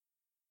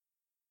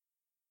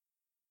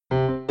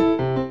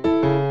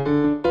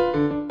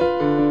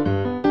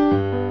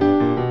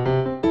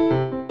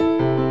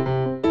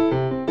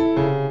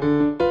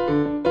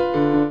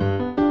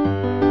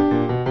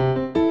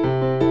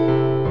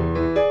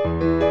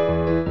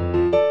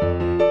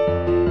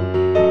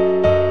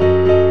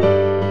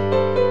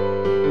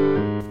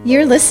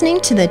You're listening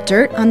to The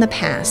Dirt on the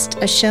Past,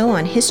 a show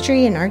on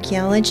history and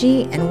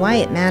archaeology and why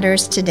it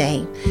matters today.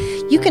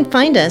 You can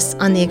find us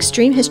on the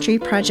Extreme History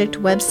Project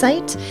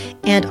website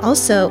and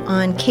also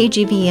on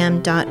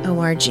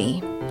kgvm.org.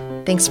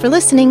 Thanks for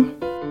listening.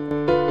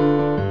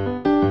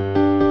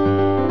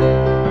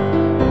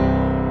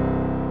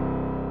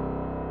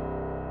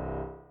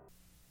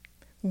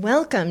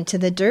 Welcome to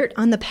The Dirt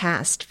on the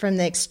Past from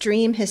the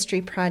Extreme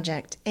History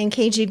Project and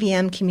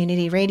KGVM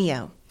Community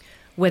Radio.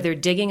 Whether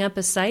digging up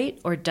a site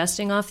or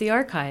dusting off the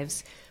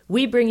archives,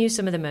 we bring you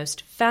some of the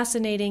most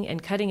fascinating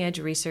and cutting-edge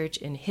research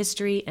in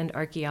history and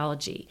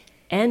archaeology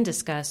and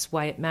discuss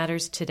why it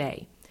matters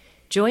today.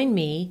 Join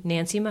me,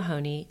 Nancy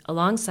Mahoney,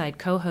 alongside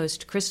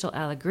co-host Crystal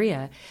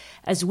Alegria,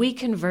 as we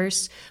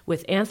converse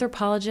with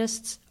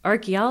anthropologists,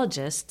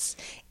 archaeologists,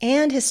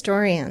 and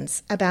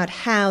historians about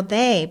how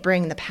they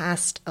bring the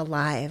past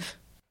alive.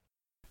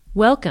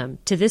 Welcome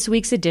to this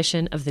week's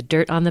edition of The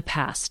Dirt on the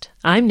Past.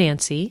 I'm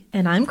Nancy.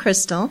 And I'm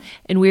Crystal.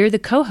 And we're the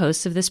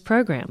co-hosts of this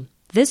program.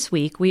 This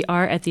week, we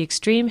are at the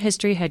Extreme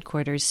History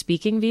Headquarters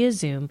speaking via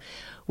Zoom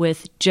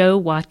with Joe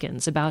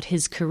Watkins about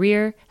his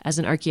career as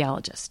an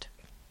archaeologist.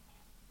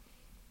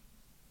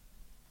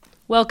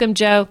 Welcome,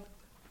 Joe.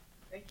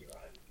 Thank you.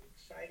 I'm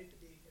excited to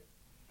be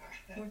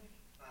here.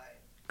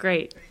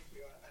 Great. Thank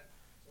you. I'm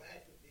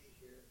glad to be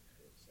here.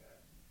 It's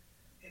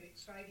an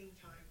exciting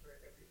time for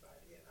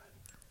everybody, and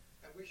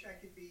I wish I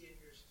could be in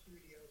your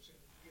studios in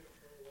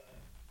beautiful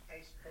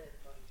ice cold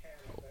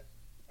Montana, but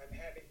I'm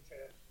having to,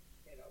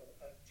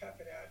 tough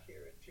it out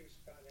here in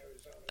Tucson,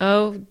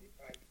 Arizona.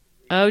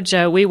 Oh,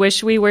 Joe, we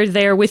wish we were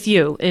there with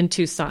you in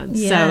Tucson.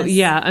 Yes. So,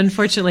 yeah,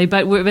 unfortunately,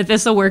 but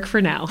this will work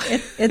for now.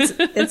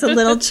 It's a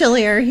little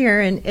chillier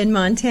here in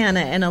Montana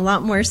and a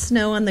lot more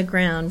snow on the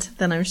ground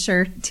than I'm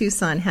sure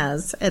Tucson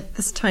has at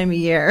this time of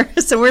year.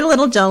 So we're a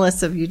little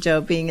jealous of you,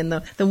 Joe, being in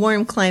the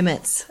warm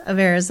climates of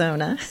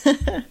Arizona.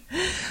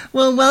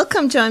 Well,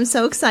 welcome, Joe. I'm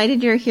so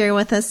excited you're here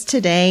with us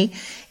today.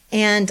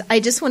 And I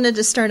just wanted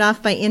to start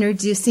off by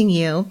introducing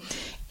you.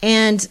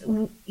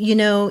 And,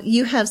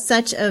 you have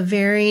such a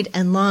varied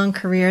and long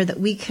career that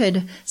we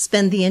could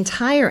spend the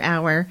entire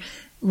hour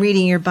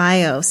reading your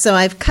bio. So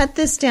I've cut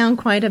this down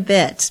quite a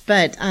bit,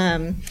 but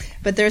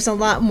there's a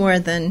lot more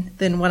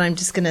than what I'm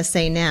just going to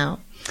say now.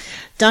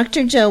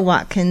 Dr. Joe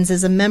Watkins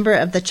is a member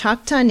of the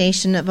Choctaw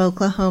Nation of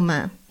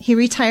Oklahoma. He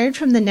retired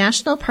from the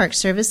National Park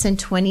Service in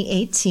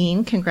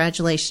 2018,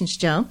 congratulations,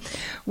 Joe,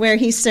 where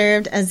he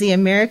served as the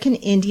American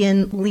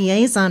Indian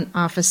Liaison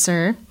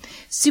Officer,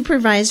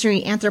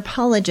 Supervisory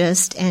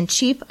Anthropologist, and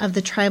Chief of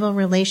the Tribal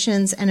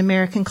Relations and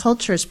American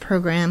Cultures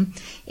Program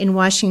in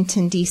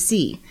Washington,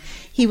 D.C.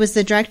 He was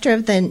the director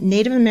of the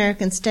Native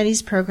American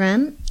Studies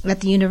Program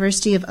at the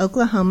University of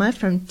Oklahoma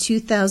from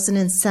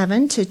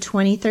 2007 to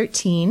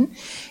 2013,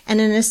 and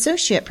an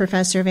associate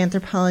professor of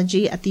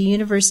anthropology at the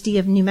University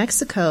of New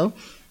Mexico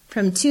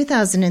from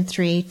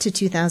 2003 to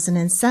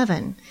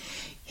 2007.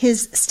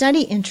 His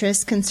study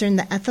interests concern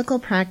the ethical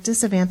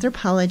practice of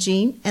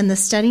anthropology and the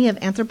study of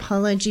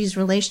anthropology's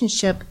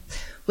relationship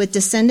with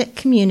descendant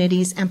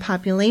communities and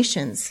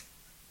populations,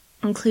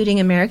 including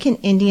American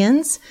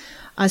Indians,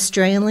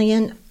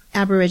 Australian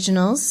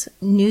Aboriginals,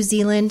 New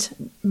Zealand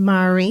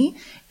Maori,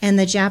 and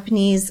the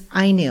Japanese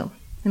Ainu.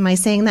 Am I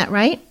saying that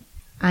right?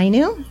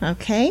 Ainu?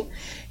 Okay.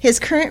 His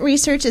current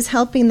research is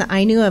helping the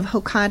Ainu of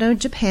Hokkaido,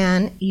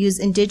 Japan, use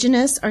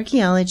indigenous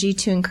archaeology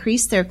to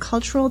increase their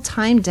cultural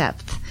time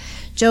depth.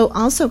 Joe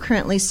also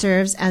currently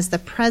serves as the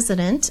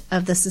president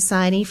of the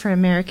Society for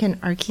American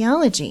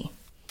Archaeology.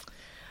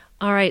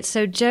 All right,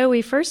 so Joe,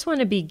 we first want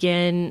to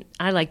begin,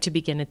 I like to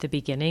begin at the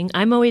beginning.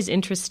 I'm always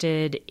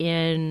interested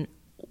in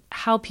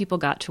how people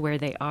got to where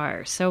they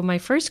are. So my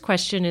first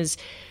question is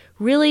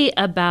really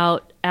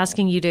about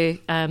asking you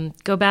to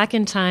go back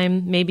in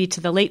time, maybe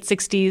to the late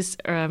 60s,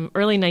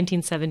 early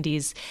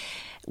 1970s.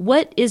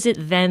 What is it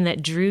then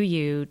that drew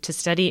you to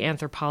study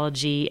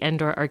anthropology and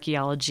or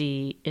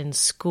archaeology in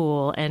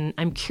school? And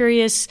I'm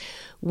curious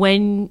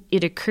when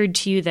it occurred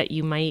to you that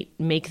you might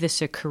make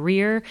this a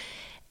career,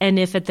 and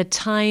if at the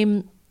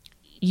time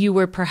you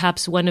were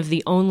perhaps one of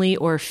the only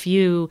or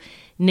few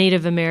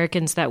Native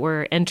Americans that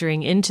were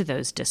entering into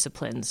those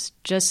disciplines.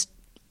 Just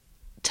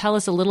tell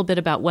us a little bit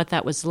about what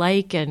that was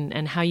like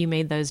and how you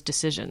made those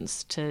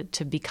decisions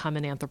to become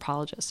an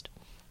anthropologist.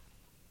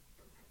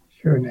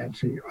 Sure,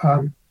 Nancy.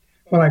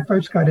 Well, I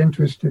first got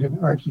interested in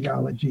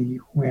archaeology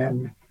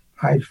when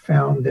I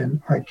found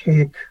an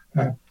archaic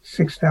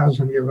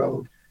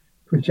 6,000-year-old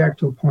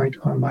projectile point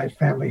on my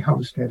family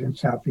homestead in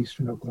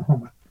southeastern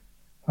Oklahoma.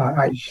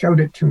 I showed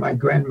it to my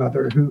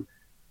grandmother, who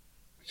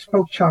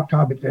spoke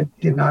Choctaw but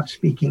did not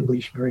speak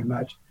English very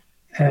much.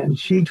 And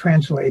she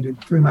translated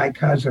through my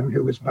cousin,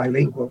 who was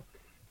bilingual,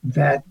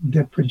 that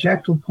the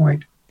projectile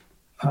point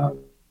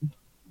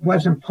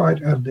wasn't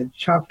part of the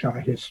Choctaw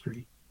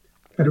history,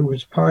 but it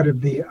was part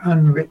of the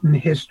unwritten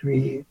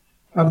history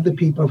of the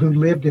people who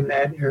lived in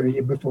that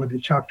area before the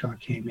Choctaw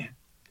came in.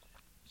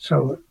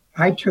 So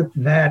I took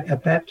that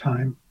at that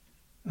time.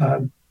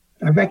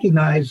 I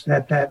recognized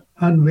that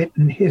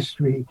unwritten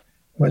history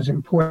was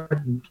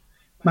important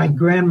my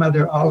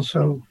grandmother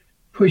also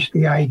pushed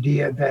the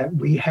idea that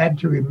we had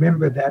to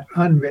remember that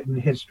unwritten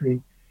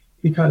history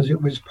because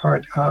it was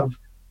part of,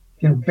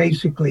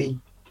 basically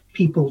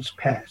people's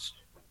past.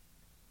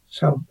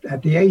 So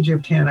at the age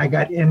of 10, I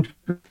got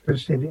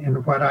interested in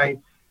what I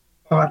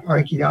thought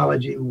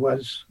archaeology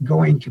was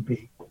going to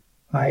be.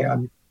 I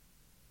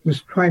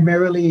was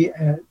primarily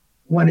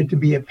wanted to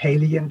be a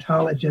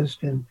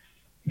paleontologist and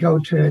go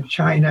to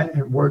China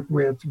and work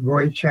with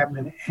Roy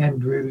Chapman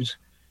Andrews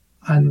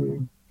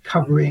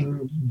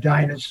uncovering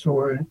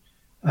dinosaur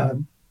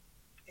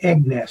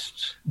egg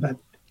nests, but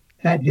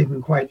that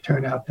didn't quite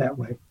turn out that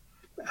way.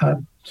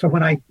 So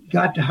when I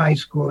got to high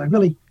school, and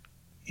really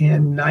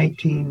in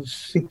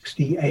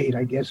 1968,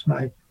 I guess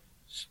my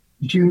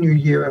junior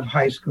year of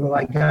high school,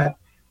 I got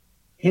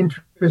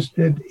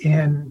interested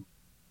in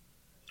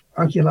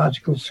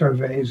archaeological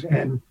surveys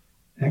and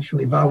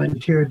actually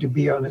volunteered to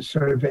be on a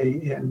survey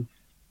in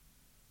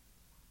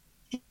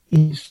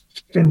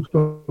East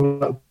Central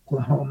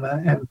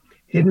Oklahoma, and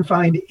didn't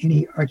find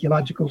any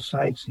archaeological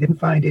sites, didn't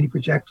find any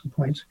projectile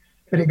points,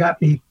 but it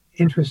got me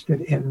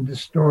interested in the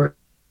stories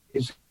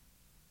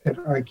that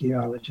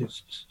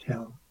archaeologists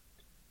tell.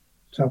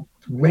 So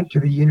went to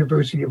the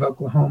University of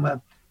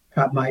Oklahoma,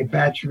 got my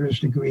bachelor's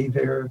degree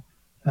there,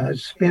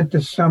 spent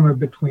the summer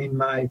between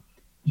my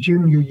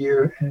junior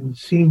year and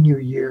senior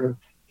year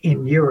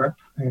in Europe.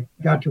 I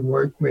got to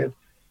work with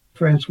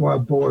Francois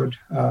Borde,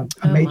 a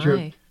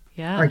major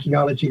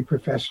archaeology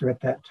professor at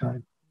that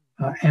time.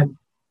 And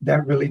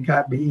that really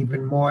got me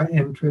even more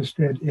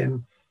interested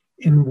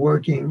in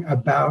working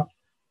about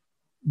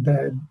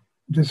the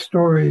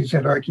stories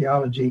that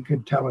archaeology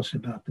could tell us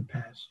about the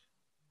past.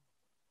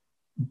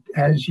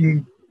 As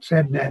you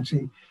said,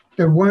 Nancy,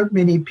 there weren't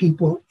many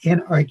people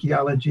in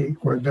archaeology,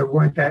 or there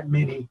weren't that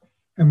many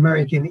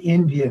American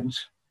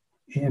Indians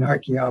in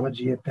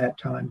archaeology at that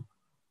time.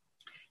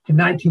 In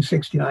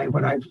 1969,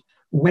 when I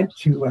went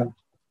to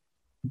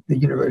the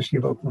University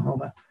of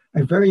Oklahoma,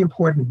 a very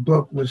important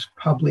book was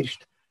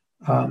published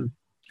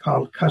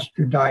called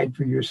Custer Died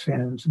for Your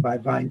Sins by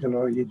Vine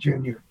Deloria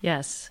Jr.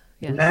 Yes.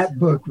 And that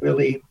book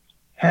really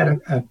had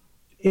an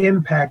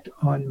impact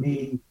on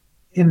me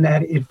in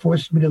that it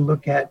forced me to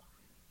look at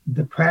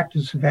the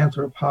practice of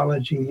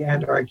anthropology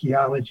and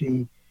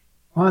archaeology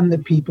on the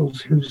peoples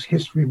whose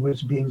history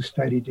was being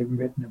studied and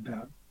written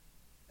about.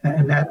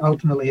 And that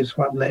ultimately is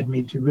what led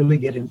me to really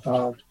get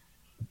involved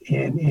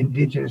in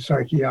Indigenous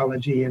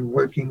archaeology and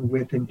working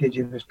with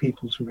Indigenous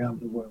peoples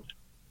around the world.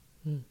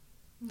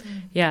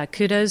 Yeah,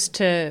 kudos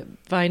to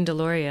Vine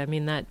Deloria. I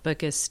mean, that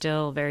book is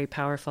still very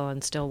powerful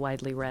and still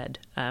widely read.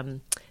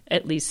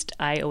 At least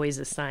I always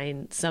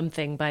assign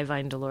something by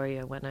Vine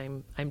Deloria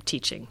when I'm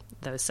teaching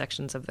those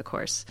sections of the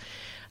course.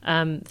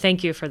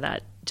 Thank you for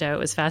that, Joe. It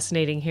was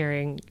fascinating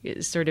hearing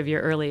sort of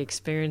your early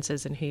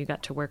experiences and who you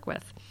got to work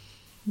with.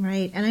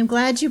 Right, and I'm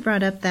glad you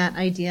brought up that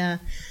idea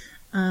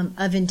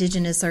of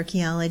Indigenous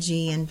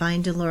archaeology and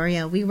Vine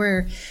Deloria. We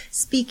were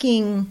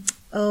speaking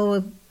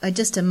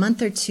just a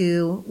month or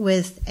two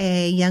with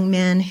a young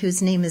man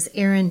whose name is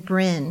Aaron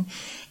Bryn,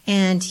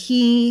 and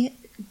he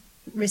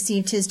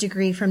received his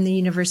degree from the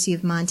University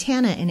of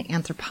Montana in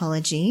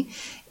anthropology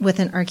with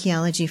an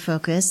archaeology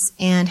focus,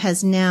 and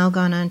has now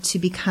gone on to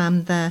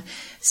become the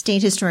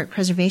State Historic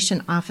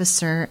Preservation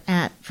Officer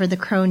for the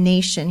Crow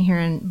Nation here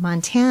in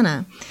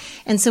Montana.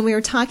 And so we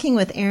were talking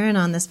with Aaron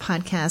on this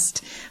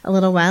podcast a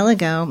little while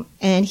ago,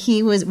 and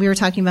we were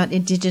talking about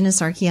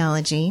Indigenous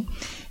archaeology.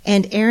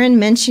 And Aaron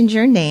mentioned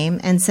your name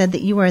and said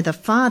that you are the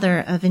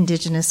father of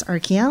Indigenous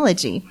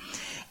archaeology.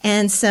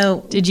 And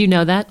so... Did you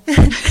know that?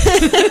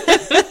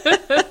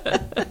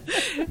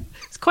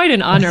 It's quite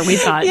an honor, we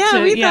thought.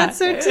 We thought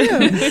so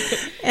too.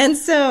 And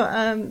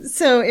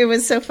so it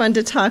was so fun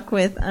to talk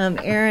with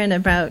Aaron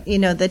about,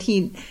 that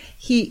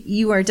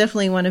you are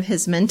definitely one of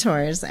his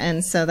mentors.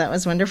 And so that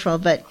was wonderful.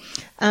 But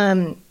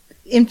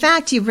in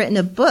fact, you've written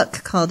a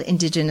book called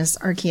Indigenous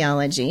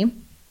Archaeology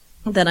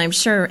that I'm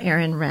sure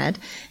Aaron read,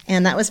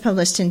 and that was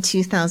published in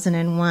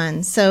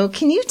 2001. So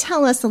can you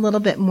tell us a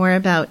little bit more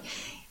about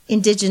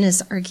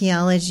Indigenous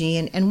archaeology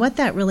and what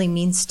that really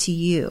means to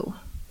you?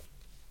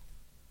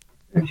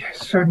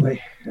 Yes, certainly.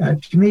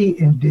 To me,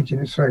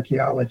 Indigenous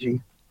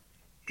archaeology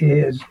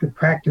is the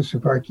practice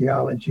of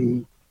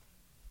archaeology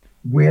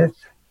with,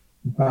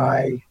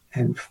 by,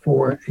 and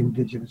for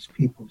Indigenous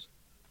peoples.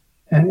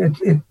 And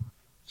it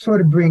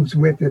sort of brings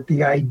with it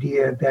the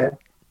idea that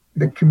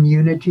the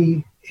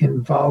community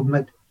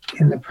involvement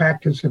in the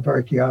practice of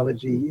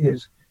archaeology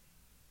is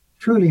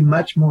truly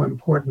much more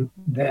important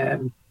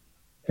than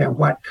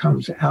what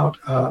comes out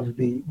of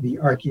the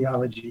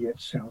archaeology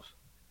itself.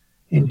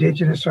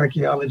 Indigenous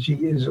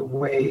archaeology is a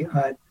way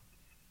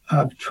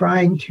of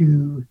trying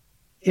to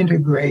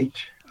integrate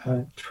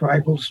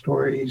tribal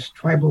stories,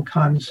 tribal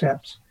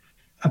concepts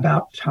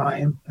about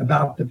time,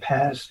 about the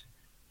past,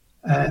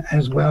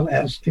 as well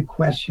as to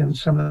question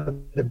some of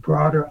the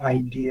broader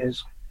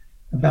ideas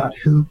about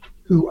who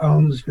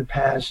owns the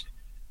past,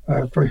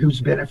 for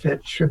whose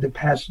benefit should the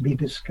past be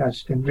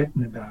discussed and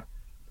written about.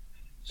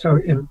 So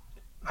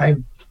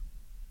I've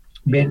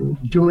been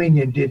doing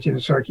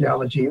Indigenous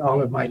archaeology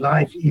all of my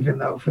life, even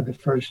though for the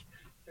first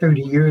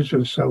 30 years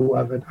or so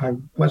of it, I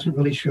wasn't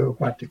really sure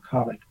what to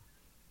call it.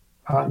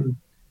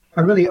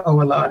 I really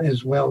owe a lot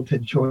as well to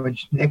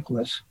George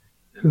Nicholas,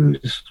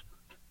 who's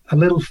a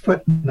little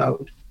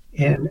footnote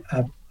in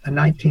a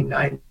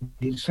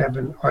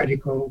 1997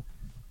 article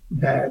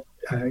that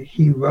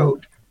he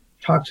wrote,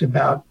 talks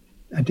about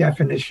a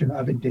definition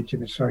of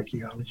Indigenous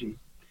archaeology.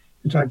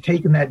 And so I've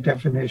taken that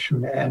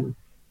definition and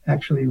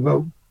actually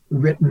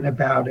written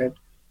about it.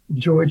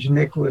 George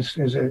Nicholas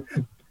is a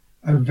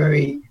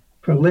very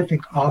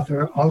prolific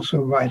author,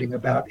 also writing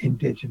about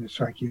Indigenous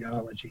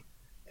archaeology.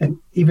 And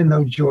even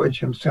though George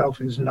himself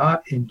is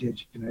not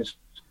Indigenous,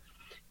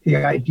 the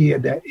idea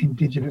that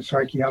Indigenous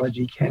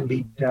archaeology can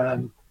be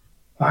done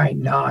by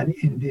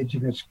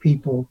non-Indigenous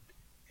people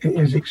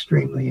is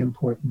extremely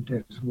important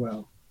as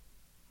well.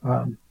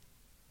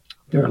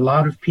 There are a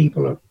lot of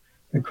people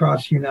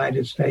across the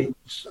United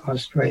States,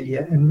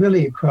 Australia, and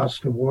really across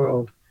the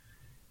world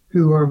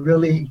who are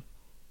really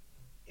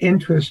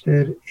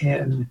interested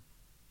in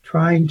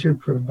trying to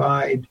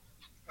provide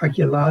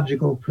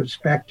archaeological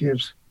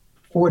perspectives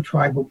for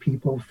tribal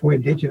people, for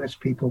Indigenous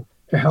people,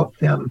 to help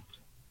them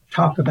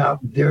talk about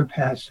their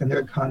past and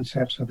their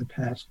concepts of the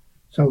past,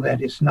 so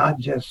that it's not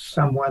just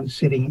someone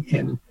sitting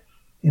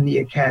in the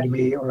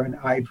academy or an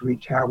ivory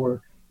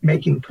tower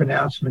making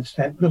pronouncements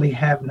that really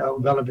have no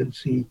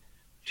relevancy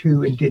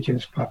to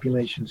Indigenous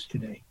populations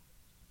today.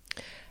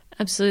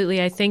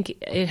 Absolutely. I think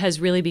it has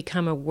really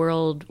become a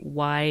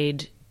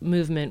worldwide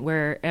movement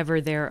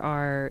wherever there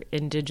are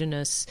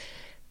Indigenous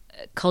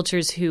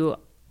cultures who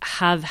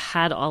have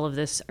had all of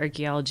this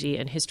archaeology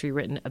and history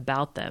written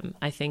about them.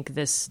 I think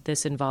this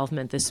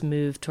involvement, this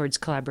move towards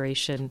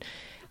collaboration,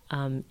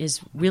 is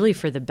really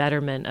for the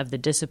betterment of the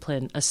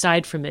discipline,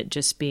 aside from it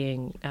just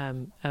being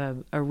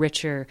a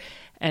richer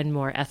and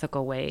more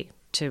ethical way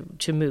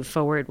to move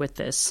forward with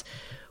this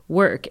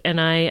work. And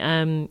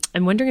I'm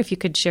wondering if you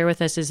could share with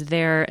us, is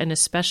there an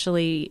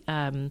especially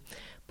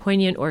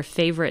poignant or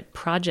favorite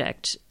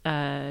project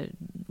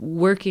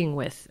working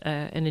with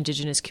an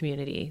Indigenous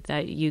community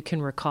that you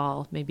can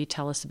recall? Maybe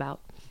tell us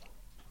about.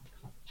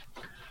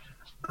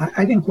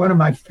 I think one of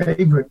my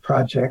favorite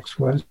projects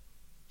was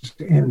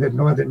in the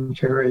Northern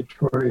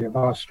Territory of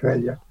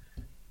Australia,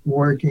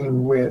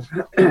 working with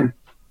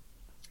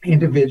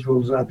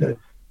individuals of the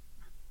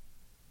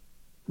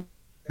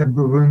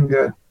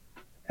Burunga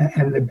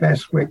and the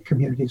Bestwick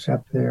communities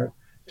up there.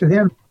 To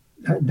them,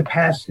 the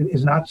past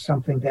is not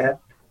something that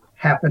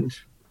happened,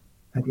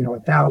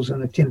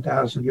 1,000 or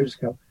 10,000 years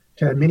ago.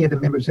 To many of the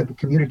members of the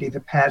community, the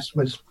past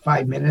was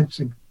 5 minutes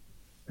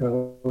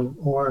ago,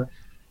 or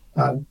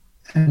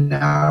an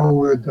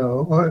hour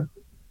ago, or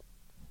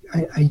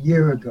a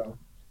year ago.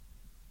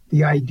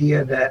 The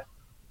idea that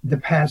the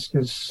past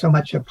is so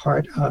much a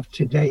part of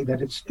today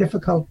that it's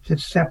difficult to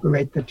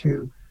separate the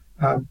two.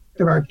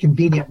 There are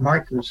convenient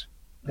markers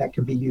that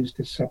can be used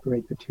to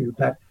separate the two,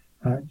 but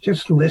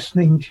just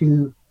listening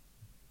to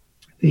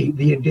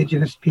the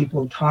Indigenous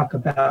people talk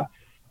about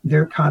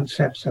their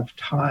concepts of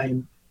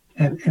time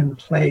and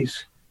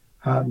place,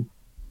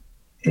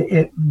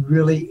 it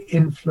really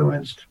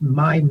influenced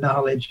my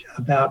knowledge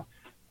about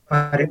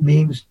what it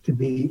means to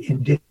be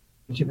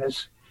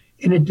Indigenous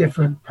in a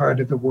different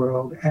part of the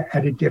world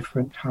at a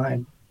different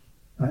time.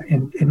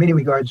 In many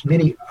regards,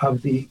 many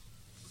of the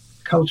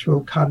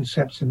cultural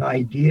concepts and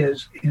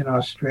ideas in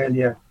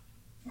Australia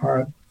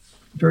are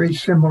very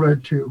similar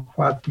to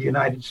what the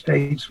United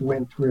States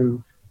went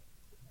through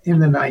in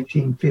the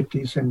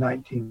 1950s and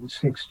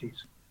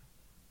 1960s.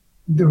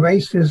 The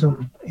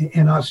racism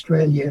in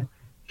Australia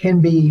can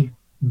be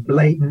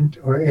blatant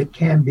or it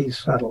can be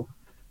subtle.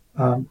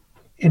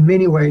 In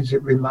many ways,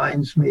 it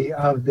reminds me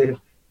of the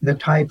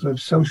type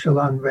of social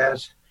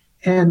unrest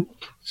and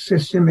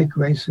systemic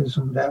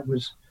racism that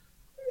was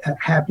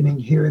happening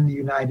here in the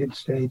United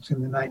States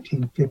in the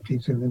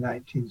 1950s and the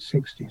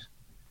 1960s.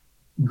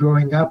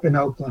 Growing up in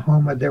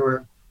Oklahoma, there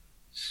were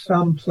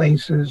some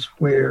places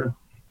where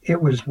it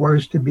was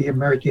worse to be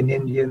American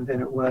Indian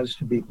than it was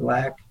to be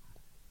Black.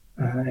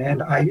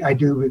 And I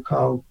do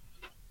recall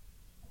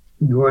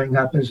growing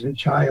up as a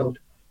child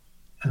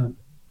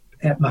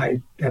at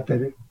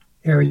the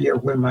area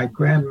where my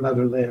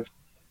grandmother lived.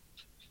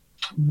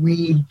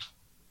 We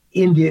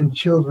Indian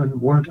children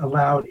weren't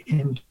allowed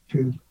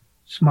into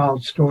small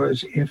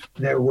stores if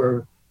there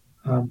were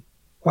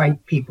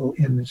white people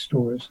in the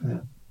stores.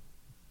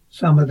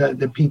 Some of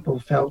the people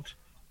felt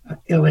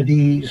ill at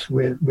ease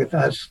with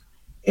us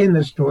in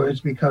the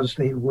stores because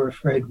they were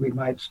afraid we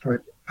might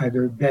start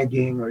either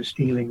begging or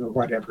stealing or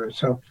whatever.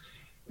 So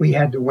we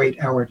had to wait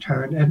our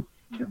turn. And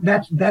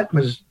that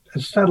was a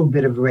subtle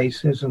bit of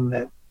racism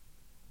that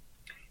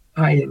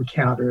I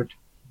encountered.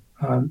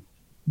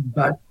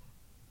 But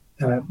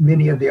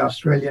many of the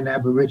Australian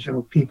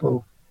Aboriginal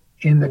people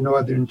in the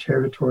Northern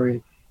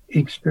Territory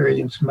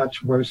experience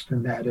much worse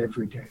than that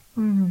every day.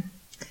 Mm-hmm.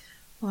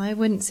 Well, I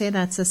wouldn't say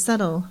that's a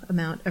subtle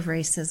amount of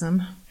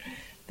racism.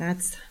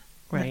 That's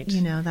right.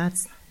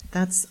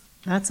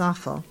 That's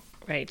awful.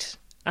 Right.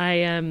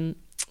 I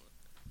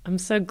I'm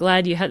so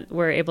glad you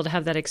were able to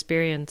have that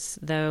experience,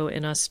 though,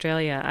 in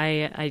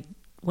Australia.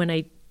 When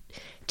I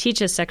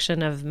teach a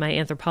section of my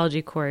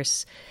anthropology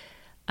course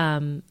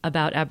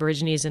about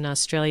Aborigines in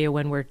Australia,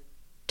 when we're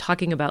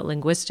talking about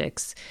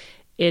linguistics,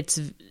 it's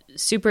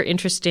super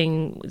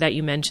interesting that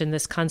you mentioned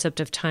this concept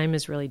of time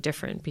is really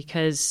different,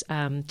 because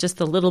just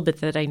the little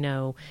bit that I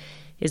know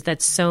is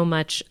that so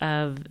much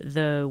of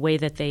the way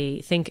that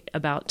they think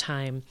about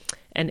time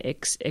and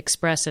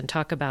express and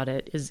talk about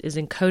it is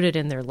encoded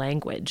in their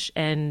language.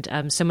 And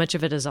so much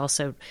of it is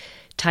also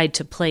tied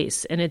to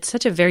place. And it's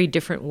such a very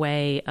different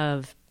way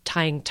of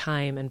tying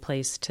time and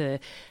place to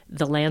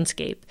the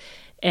landscape.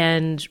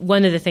 And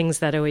one of the things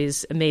that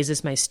always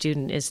amazes my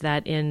student is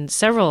that in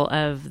several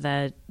of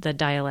the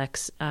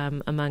dialects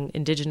among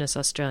Indigenous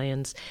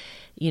Australians,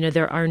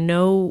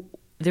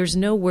 there's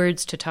no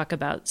words to talk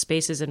about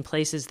spaces and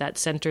places that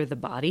center the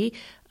body.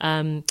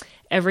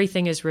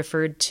 Everything is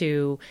referred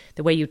to,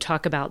 the way you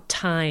talk about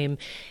time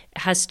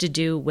has to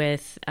do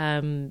with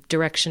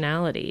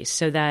directionality,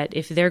 so that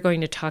if they're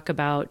going to talk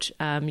about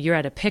you're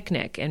at a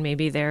picnic and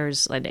maybe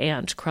there's an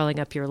ant crawling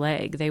up your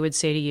leg, they would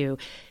say to you,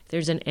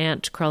 there's an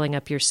ant crawling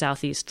up your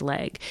southeast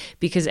leg,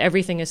 because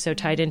everything is so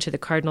tied into the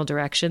cardinal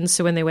directions.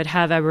 So when they would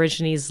have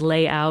Aborigines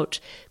lay out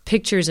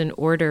pictures in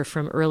order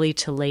from early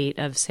to late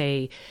of,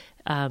 say,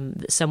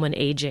 someone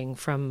aging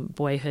from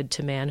boyhood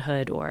to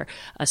manhood, or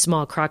a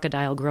small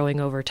crocodile growing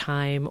over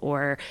time,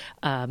 or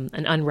an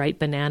unripe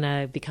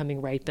banana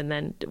becoming ripe, and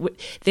then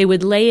they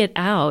would lay it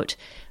out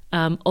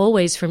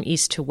always from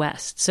east to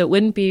west. So it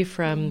wouldn't be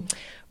from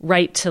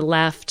right to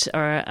left,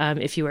 or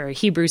if you were a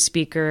Hebrew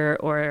speaker,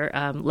 or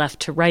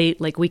left to right,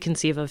 like we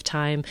conceive of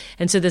time.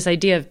 And so this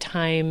idea of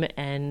time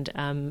and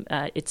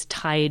it's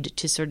tied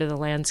to sort of the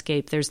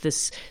landscape. There's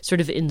this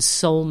sort of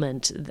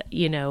ensoulment,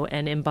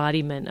 and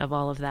embodiment of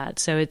all of that.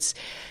 So it's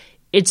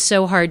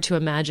so hard to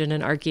imagine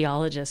an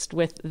archaeologist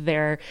with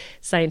their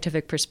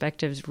scientific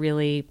perspectives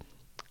really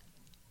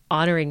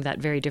honoring that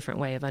very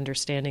different way of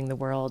understanding the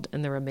world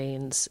and the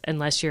remains,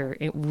 unless you're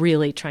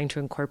really trying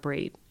to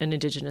incorporate an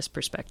Indigenous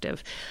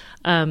perspective.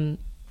 So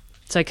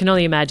I can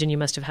only imagine you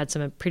must have had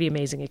some pretty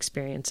amazing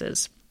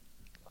experiences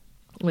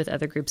with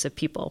other groups of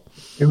people.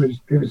 It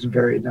was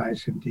very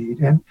nice indeed.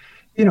 And,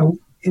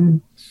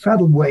 in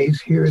subtle ways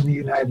here in the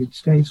United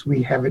States,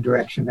 we have a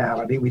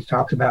directionality. We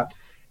talk about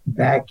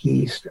back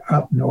east,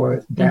 up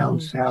north, down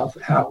south,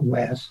 out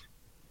west.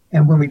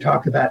 And when we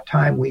talk about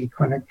time, we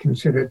kind of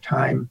consider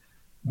time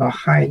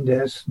behind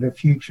us, the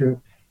future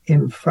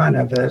in front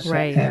of us,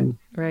 and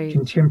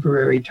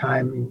contemporary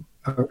time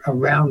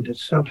around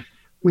us. So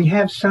we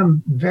have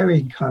some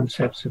varied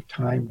concepts of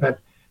time, but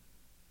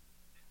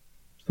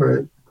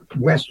for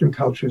Western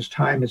cultures,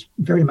 time is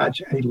very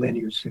much a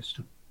linear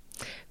system.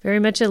 Very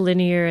much a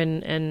linear,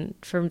 and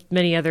for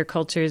many other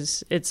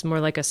cultures, it's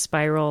more like a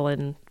spiral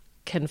and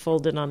can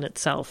fold in on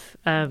itself.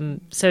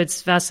 So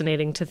it's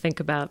fascinating to think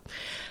about.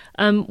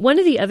 One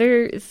of the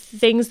other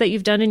things that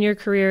you've done in your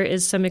career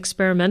is some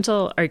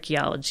experimental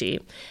archaeology.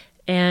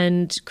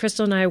 And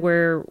Crystal and I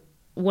were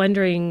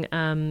wondering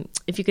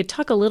if you could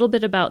talk a little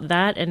bit about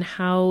that and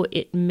how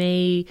it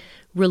may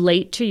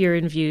relate to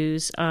your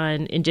views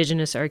on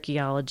Indigenous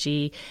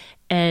archaeology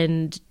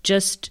and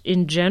just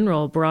in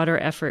general broader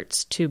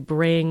efforts to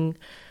bring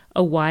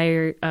a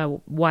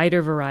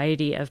wider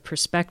variety of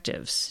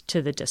perspectives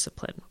to the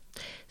discipline.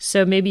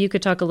 So maybe you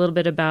could talk a little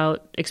bit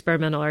about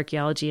experimental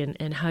archaeology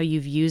and how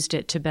you've used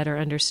it to better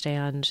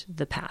understand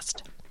the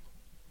past.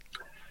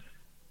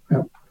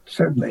 Well,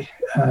 certainly.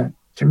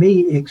 To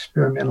me,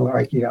 experimental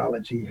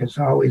archaeology has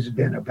always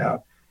been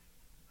about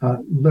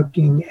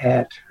looking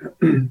at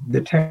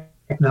the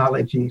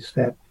technologies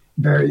that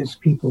various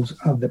peoples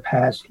of the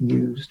past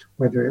used,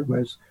 whether it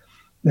was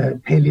the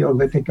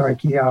Paleolithic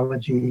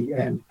archaeology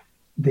and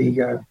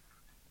the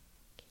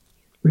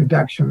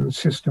reduction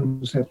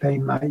systems that they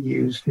might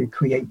use to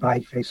create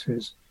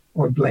bifaces,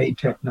 or blade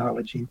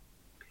technology.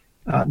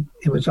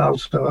 It was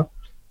also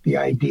the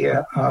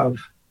idea of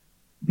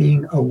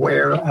being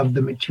aware of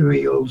the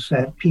materials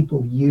that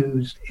people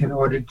used in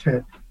order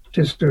to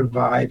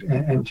survive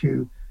and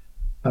to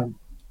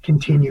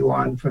continue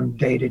on from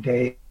day to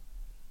day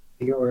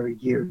or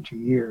year to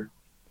year.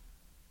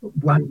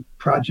 One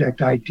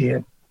project I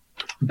did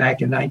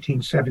back in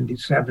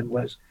 1977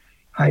 was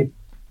I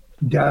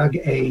dug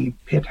a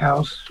pit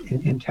house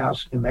in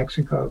Taos, New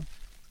Mexico.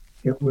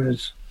 It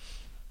was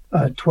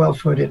 12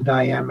 foot in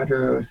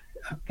diameter,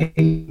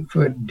 8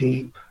 foot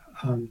deep.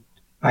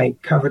 I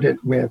covered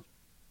it with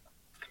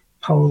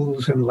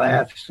poles and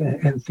laths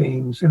and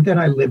things, and then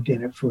I lived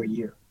in it for a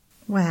year.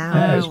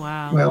 Wow.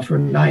 Wow. Well, for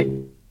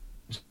 9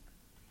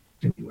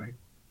 anyway.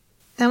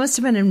 That must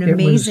have been an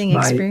amazing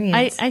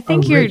experience. I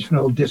think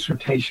original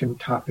dissertation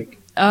topic.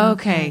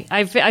 Okay.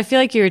 I feel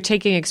like you're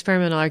taking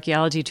experimental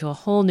archaeology to a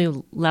whole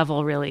new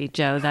level, really,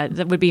 Joe,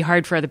 that would be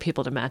hard for other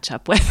people to match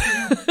up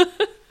with.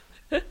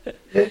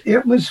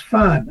 It was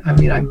fun. I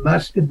mean, I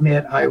must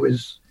admit, I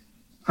was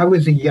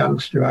a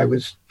youngster. I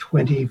was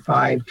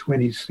 25,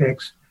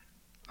 26.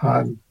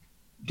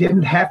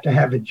 Didn't have to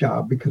have a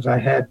job because I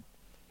had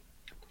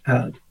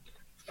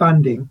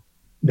funding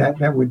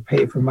that would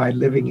pay for my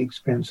living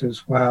expenses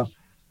while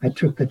I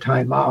took the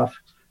time off.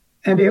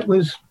 And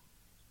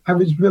I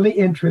was really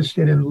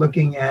interested in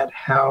looking at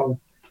how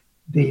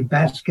the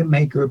basket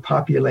maker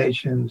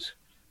populations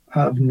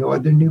of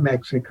northern New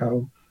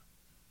Mexico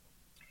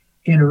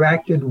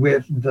interacted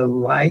with the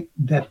light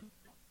that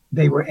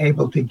they were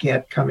able to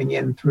get coming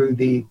in through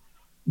the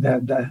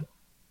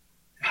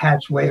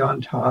hatchway on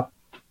top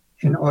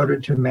in order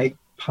to make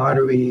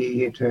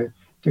pottery,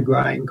 to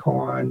grind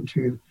corn,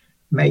 to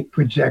make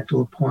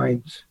projectile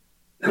points.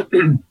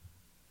 And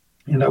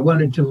I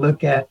wanted to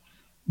look at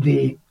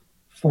the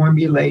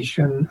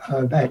formulation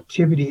of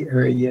activity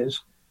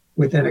areas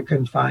within a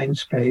confined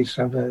space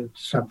of a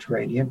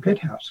subterranean pit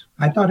house.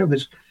 I thought it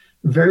was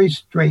a very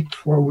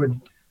straightforward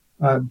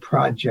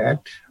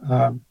project.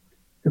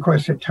 Of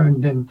course, it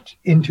turned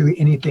into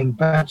anything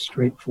but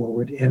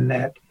straightforward in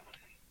that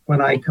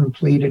when I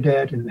completed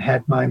it and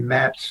had my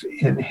maps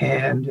in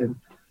hand and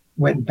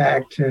went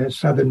back to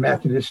Southern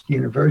Methodist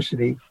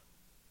University,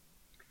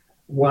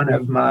 one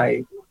of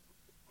my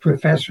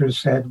professors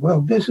said,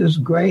 well, this is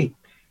great.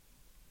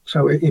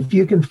 So if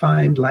you can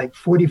find like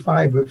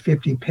 45 or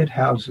 50 pit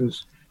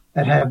houses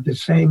that have the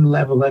same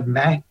level of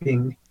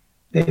mapping,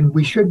 then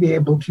we should be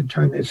able to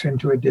turn this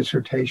into a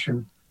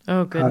dissertation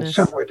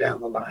somewhere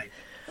down the line.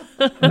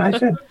 And I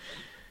said,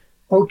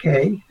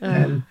 okay,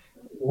 and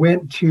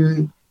went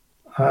to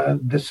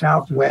the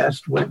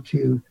Southwest, went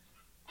to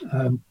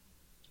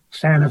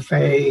Santa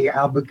Fe,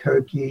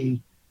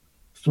 Albuquerque,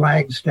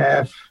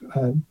 Flagstaff,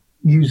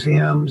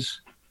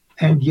 museums,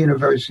 and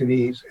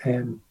universities,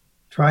 and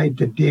tried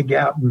to dig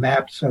out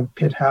maps of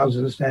pit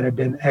houses that had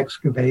been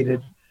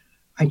excavated.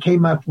 I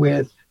came up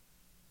with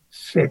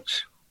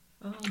six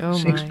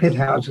pit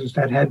houses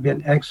that had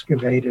been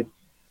excavated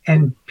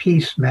and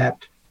piece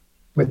mapped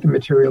with the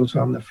materials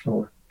on the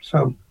floor.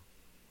 So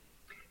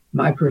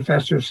my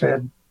professor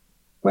said,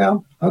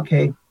 well,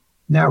 okay,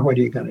 now what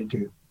are you going to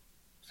do?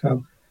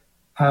 So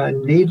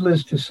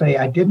needless to say,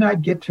 I did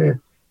not get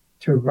to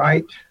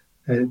write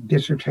a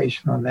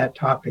dissertation on that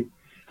topic.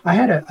 I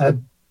had a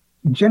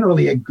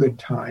generally a good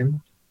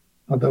time,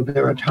 although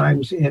there are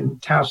times in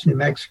Taos, New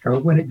Mexico,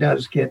 when it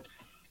does get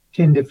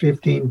 10 to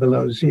 15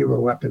 below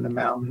zero up in the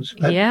mountains.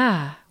 But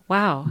yeah,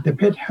 wow. The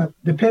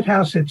pit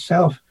house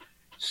itself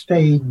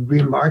stayed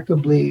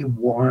remarkably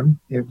warm.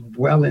 It was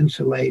well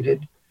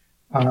insulated.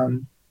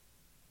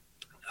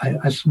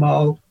 A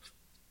small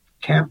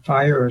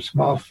campfire or a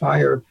small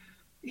fire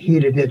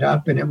heated it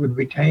up, and it would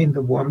retain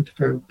the warmth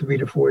for 3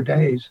 to 4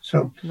 days.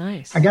 So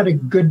nice. I got a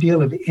good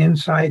deal of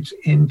insights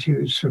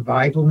into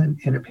survival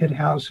in a pit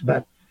house,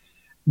 but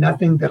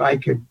nothing that I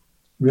could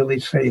really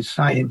say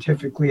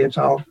scientifically. It's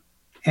all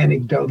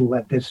anecdotal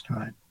at this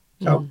time.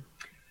 So,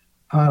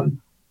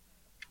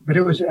 but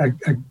it was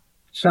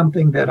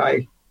something that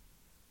I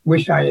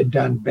wish I had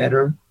done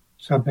better,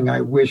 something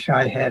I wish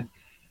I had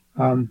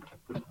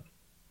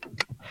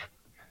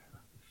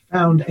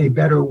found a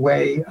better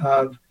way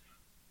of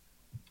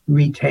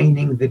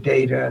retaining the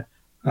data,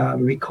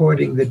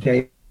 recording the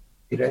data,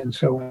 and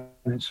so on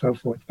and so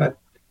forth. But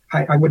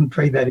I wouldn't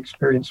trade that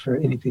experience for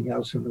anything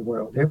else in the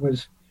world. It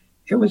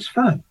was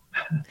fun.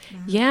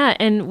 Yeah,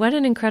 and what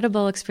an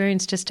incredible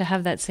experience just to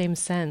have that same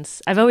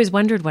sense. I've always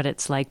wondered what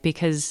it's like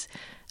because,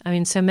 I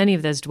mean, so many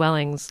of those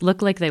dwellings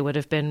look like they would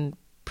have been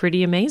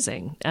pretty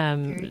amazing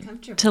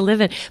to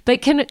live in.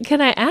 But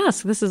can I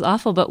ask, this is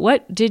awful, but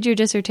what did your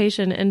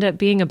dissertation end up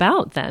being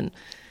about then?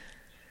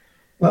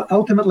 Well,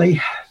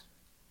 ultimately,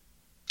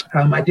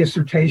 my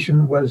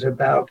dissertation was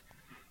about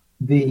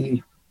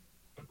the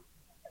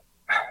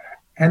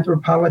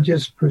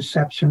anthropologists'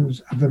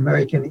 perceptions of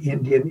American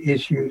Indian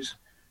issues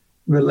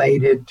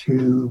related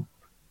to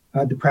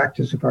the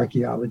practice of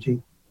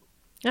archaeology.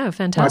 Oh,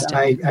 fantastic.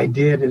 What I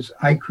did is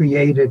I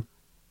created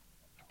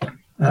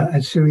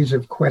a series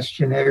of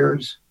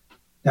questionnaires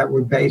that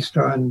were based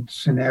on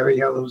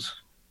scenarios.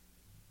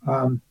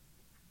 And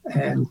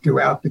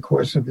throughout the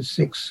course of the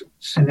 6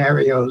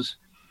 scenarios,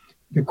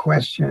 the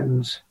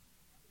questions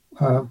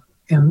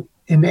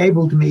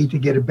enabled me to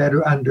get a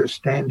better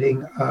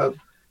understanding of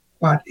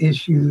what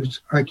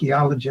issues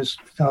archaeologists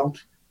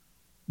felt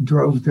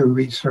drove their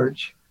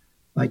research,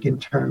 like in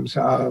terms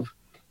of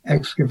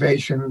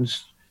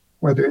excavations,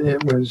 whether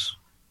it was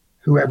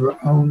whoever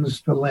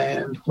owns the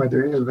land,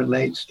 whether it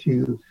relates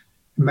to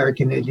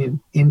American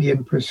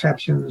Indian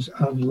perceptions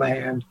of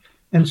land,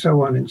 and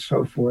so on and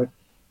so forth.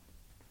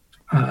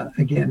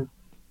 Again,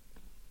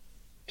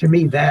 to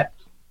me, that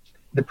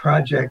the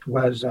project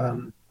was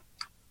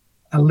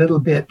a little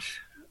bit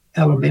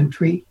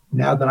elementary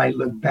now that I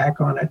look back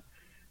on it,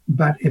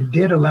 but it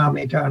did allow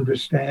me to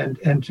understand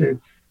and to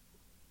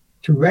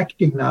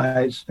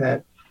recognize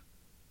that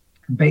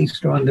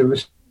based on the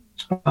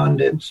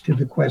respondents to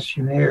the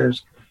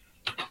questionnaires,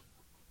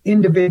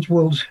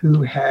 individuals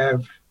who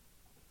have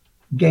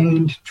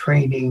gained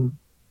training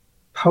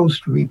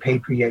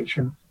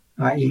post-repatriation,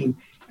 i.e.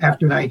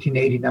 after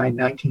 1989,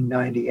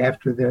 1990,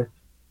 after the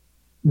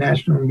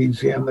National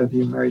Museum of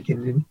the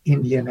American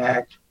Indian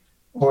Act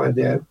or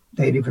the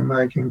Native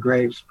American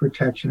Graves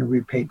Protection and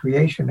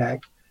Repatriation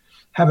Act,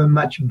 have a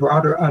much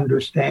broader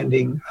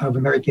understanding of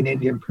American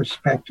Indian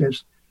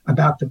perspectives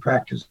about the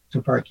practice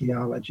of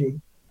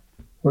archaeology,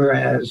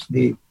 whereas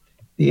the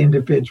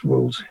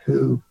individuals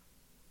who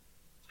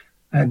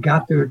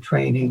got their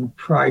training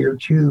prior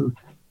to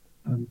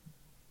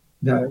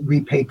the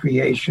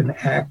repatriation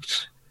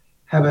acts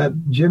have a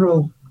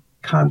general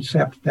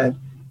concept that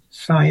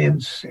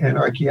science and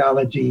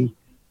archaeology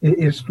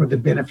is for the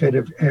benefit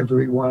of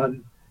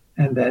everyone,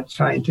 and that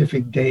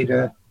scientific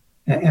data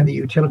and the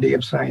utility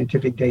of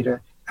scientific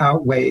data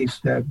outweighs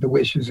the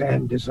wishes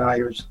and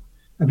desires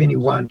of any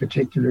one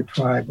particular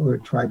tribe or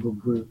tribal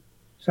group.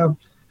 So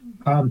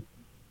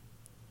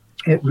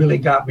it really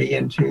got me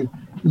into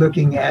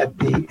looking at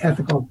the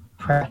ethical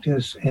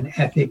practice and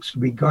ethics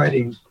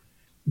regarding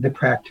the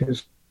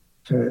practice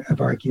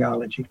of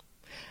archaeology.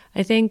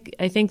 I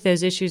think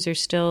those issues are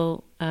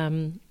still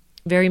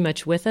very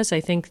much with us. I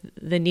think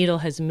the needle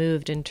has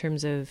moved in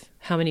terms of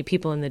how many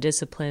people in the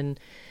discipline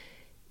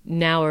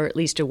now are at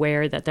least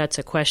aware that that's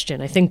a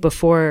question. I think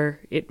before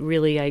it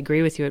really, I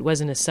agree with you, it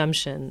was an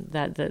assumption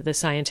that the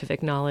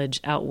scientific knowledge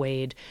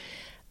outweighed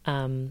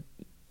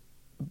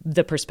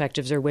the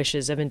perspectives or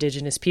wishes of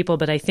Indigenous people.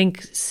 But I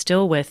think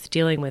still with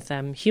dealing with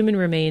human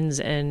remains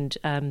and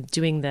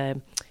doing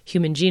the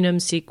human genome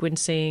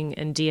sequencing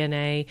and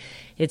DNA,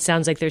 it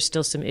sounds like there's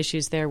still some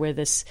issues there where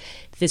this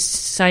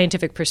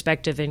scientific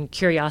perspective and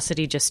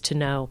curiosity just to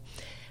know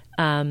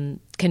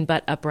can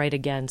butt up right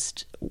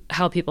against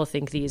how people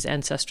think these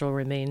ancestral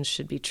remains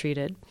should be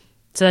treated.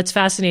 So that's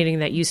fascinating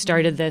that you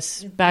started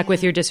this back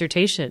with your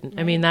dissertation.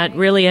 I mean, that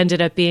really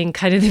ended up being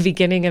kind of the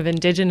beginning of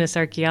Indigenous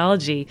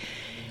archaeology.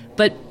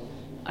 But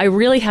I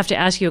really have to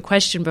ask you a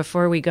question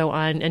before we go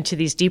on into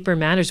these deeper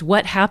matters.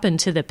 What happened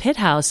to the pit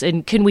house,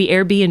 and can we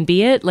Airbnb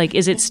it? Like,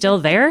 is it still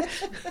there?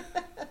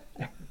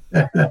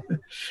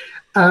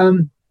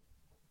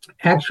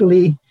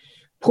 Actually,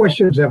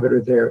 portions of it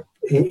are there.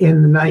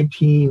 In the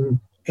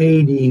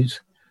 1980s,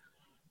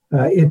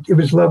 it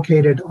was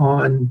located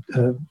on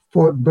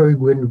Fort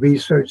Bergwin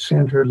Research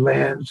Center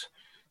lands.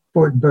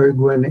 Fort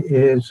Bergwin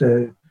is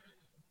a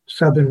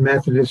Southern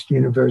Methodist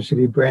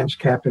University branch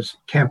campus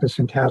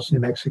in Taos, New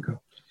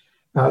Mexico.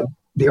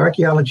 The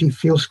archaeology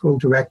field school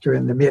director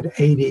in the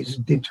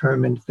mid-'80s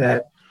determined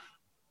that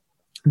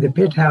the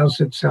pit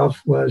house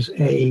itself was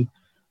a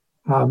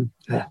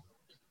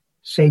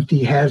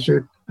safety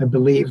hazard. I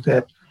believe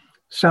that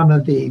some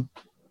of the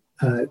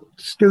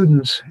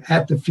students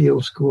at the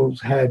field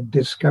schools had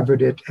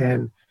discovered it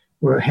and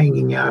were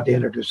hanging out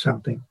in it or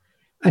something.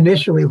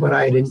 Initially, what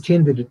I had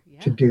intended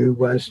to do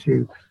was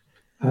to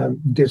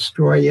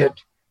destroy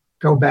it,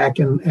 go back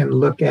and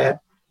look at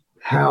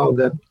how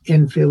the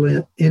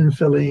infilling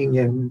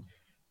and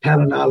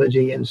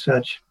palynology and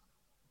such,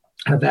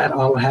 how that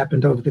all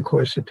happened over the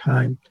course of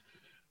time.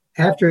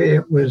 After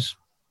it was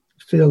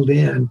filled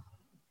in,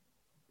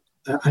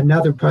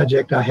 another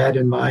project I had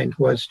in mind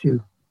was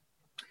to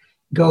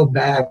go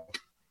back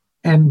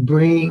and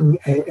bring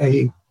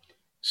a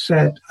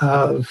set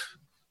of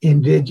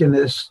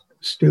Indigenous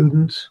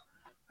students,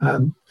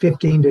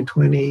 15 to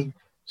 20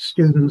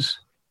 students,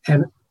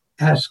 and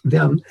ask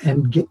them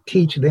and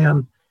teach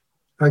them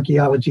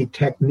archaeology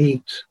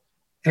techniques,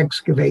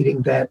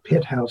 excavating that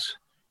pit house,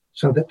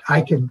 so that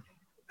I could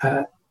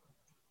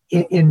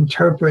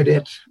interpret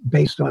it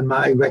based on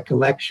my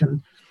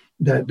recollection.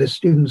 The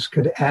students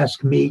could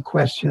ask me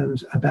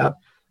questions about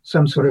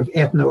some sort of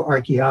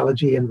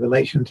ethnoarchaeology in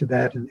relation to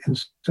that,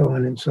 and so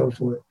on and so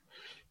forth.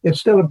 It's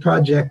still a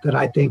project that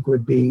I think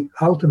would be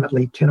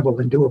ultimately tenable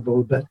and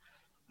doable, but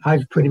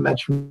I've pretty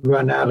much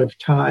run out of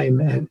time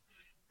and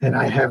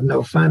I have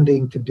no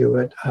funding to do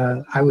it.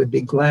 I would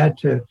be glad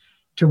to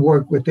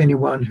work with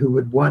anyone who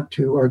would want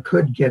to or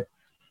could get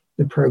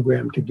the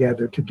program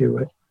together to do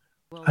it.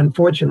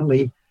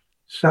 Unfortunately,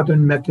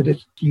 Southern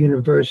Methodist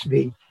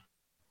University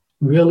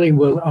really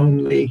will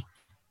only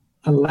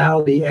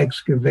allow the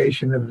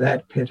excavation of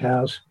that pit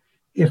house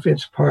if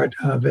it's part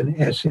of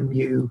an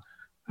SMU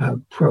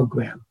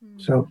program.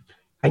 So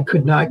I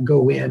could not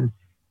go in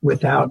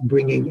without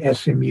bringing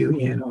SMU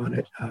in on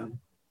it.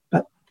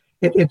 But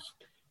it's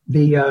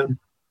the, I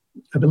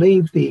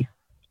believe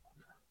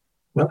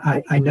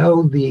I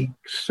know the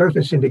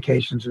surface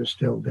indications are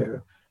still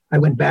there. I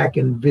went back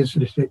and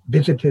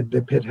visited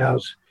the pit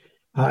house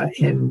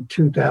in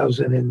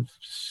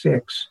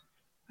 2006.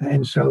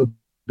 And so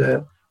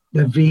the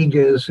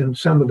vigas and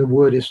some of the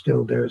wood is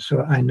still there.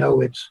 So I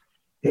know it's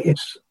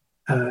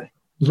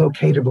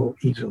locatable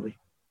easily.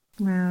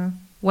 Wow.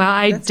 Wow,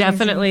 I That's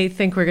definitely amazing.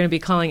 think we're going to be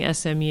calling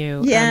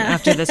SMU Yeah.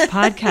 after this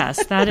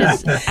podcast. That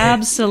is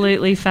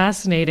absolutely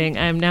fascinating.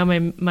 Now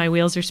my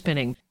wheels are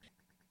spinning.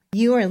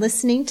 You are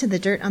listening to The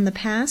Dirt on the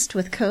Past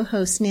with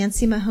co-hosts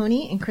Nancy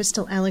Mahoney and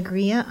Crystal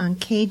Alegria on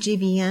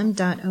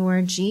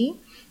kgbm.org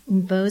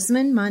in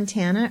Bozeman,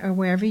 Montana, or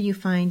wherever you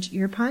find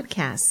your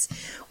podcasts.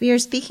 We are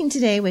speaking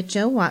today with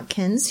Joe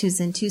Watkins, who's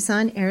in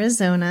Tucson,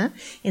 Arizona,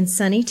 in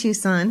sunny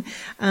Tucson,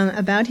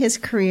 about his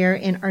career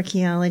in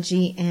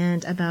archaeology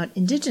and about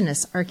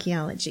Indigenous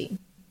archaeology.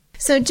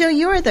 So, Joe,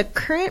 you are the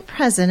current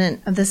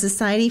president of the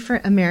Society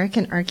for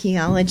American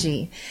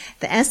Archaeology.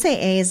 The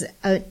SAA is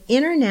an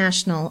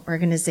international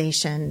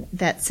organization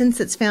that, since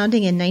its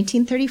founding in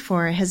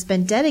 1934, has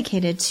been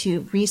dedicated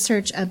to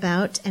research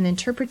about and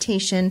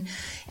interpretation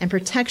and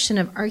protection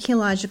of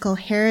archaeological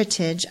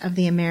heritage of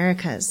the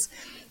Americas.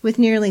 With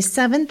nearly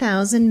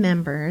 7,000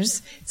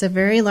 members, it's a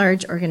very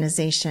large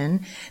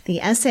organization.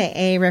 The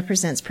SAA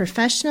represents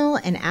professional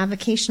and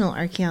avocational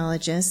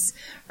archaeologists,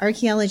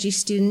 archaeology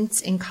students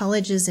in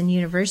colleges and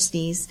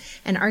universities,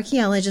 and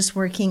archaeologists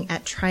working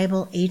at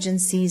tribal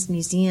agencies,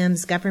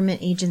 museums,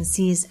 government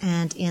agencies,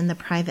 and in the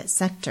private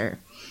sector.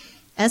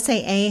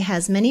 SAA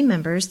has many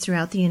members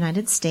throughout the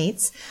United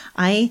States.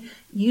 I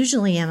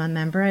usually am a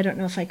member. I don't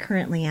know if I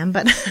currently am,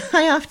 but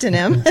I often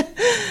am.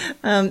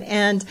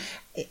 And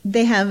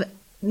they have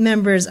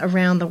members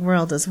around the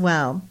world as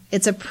well.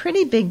 It's a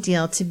pretty big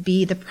deal to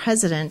be the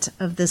president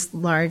of this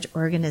large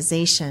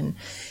organization.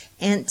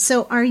 And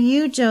so are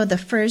you, Joe, the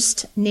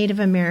first Native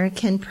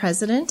American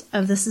president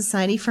of the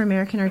Society for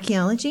American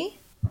Archaeology?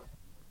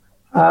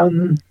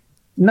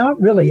 Not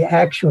really,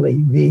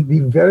 actually. The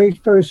very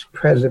first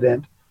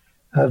president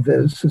of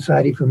the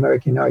Society for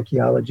American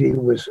Archaeology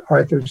was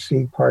Arthur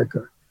C.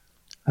 Parker.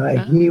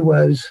 He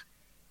was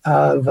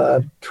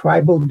of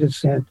tribal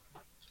descent.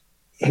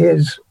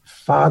 His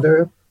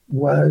father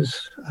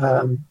was,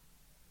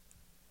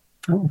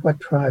 what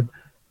tribe?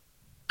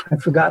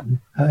 I've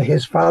forgotten.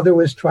 His father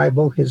was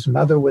tribal, his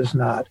mother was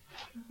not.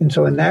 And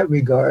so in that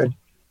regard,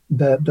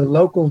 the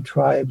local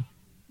tribe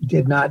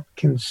did not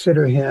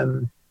consider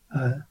him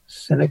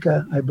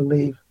Seneca, I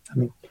believe. I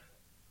mean,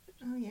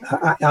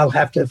 I'll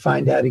have to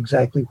find out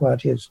exactly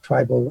what his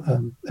tribal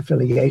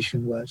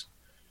affiliation was.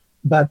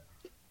 But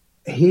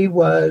he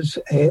was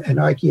an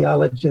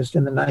archaeologist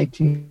in the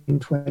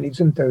 1920s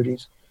and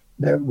 30s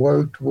that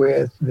worked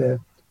with the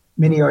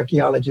many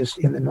archaeologists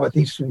in the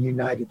northeastern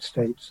United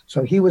States.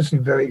 So he was the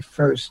very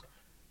first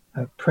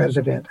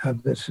president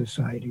of the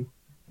society.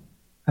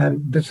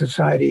 And the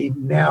society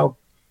now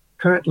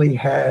currently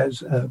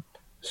has a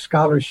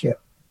scholarship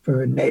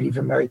for Native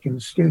American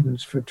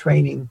students for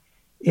training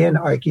in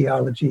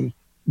archaeology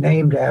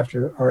named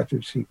after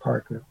Arthur C.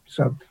 Parker.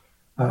 So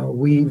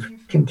we've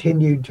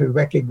continued to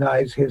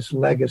recognize his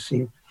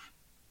legacy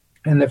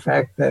and the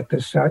fact that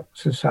the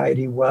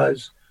society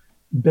was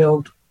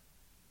built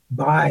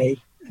by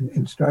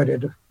and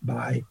started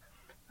by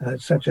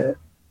such a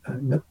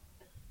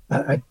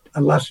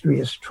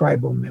illustrious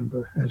tribal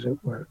member, as it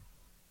were.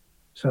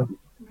 So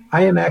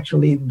I am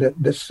actually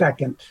the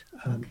second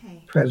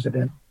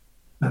president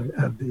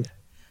of the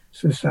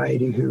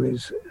society who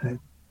is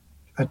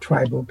a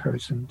tribal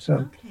person.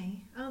 So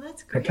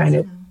that's great.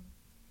 I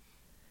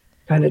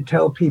kind of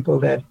tell people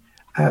that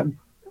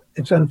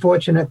it's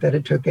unfortunate that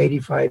it took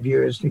 85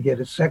 years to get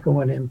a second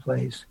one in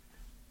place,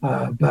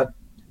 but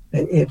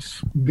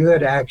it's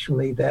good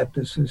actually that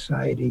the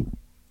society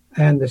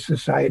and the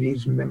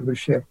society's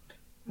membership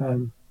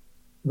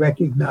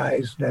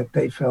recognized that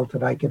they felt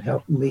that I could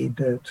help lead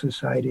the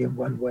society in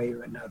one way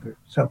or another.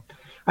 So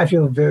I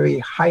feel very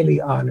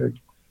highly honored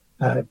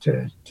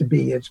to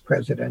be its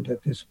president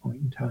at this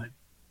point in time.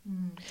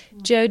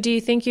 Joe, do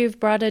you think you've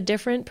brought a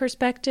different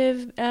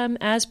perspective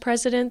as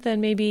president than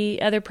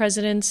maybe other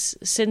presidents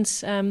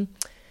since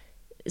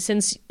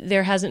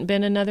there hasn't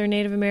been another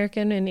Native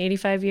American in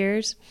 85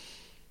 years?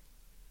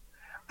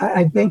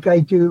 I think I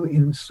do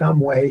in some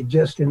way,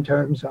 just in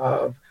terms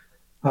of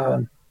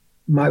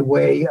my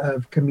way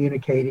of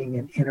communicating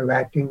and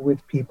interacting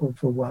with people,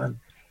 for one.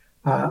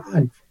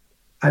 I'm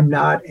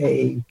not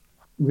a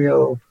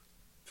real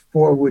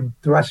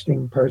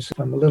forward-thrusting person.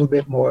 I'm a little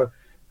bit more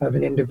of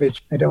an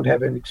individual. I don't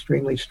have an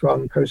extremely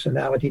strong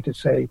personality to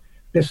say,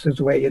 this is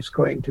the way it's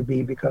going to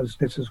be because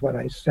this is what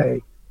I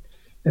say.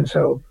 And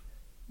so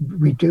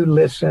we do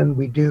listen.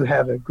 We do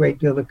have a great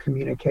deal of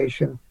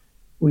communication.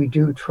 We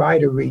do try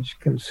to reach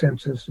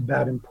consensus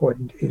about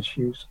important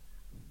issues.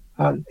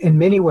 In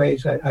many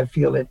ways, I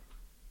feel it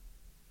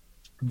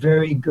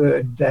very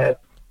good that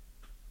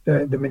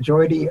the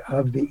majority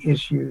of the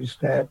issues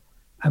that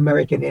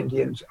American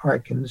Indians are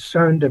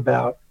concerned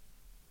about,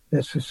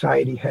 the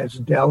society has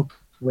dealt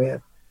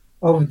with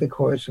over the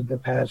course of the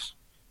past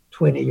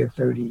 20 or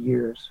 30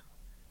 years.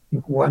 I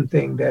think one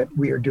thing that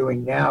we are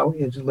doing now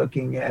is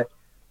looking at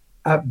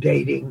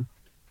updating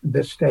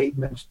the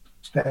statements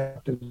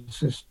that the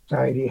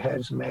society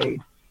has made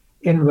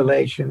in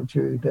relation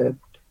to the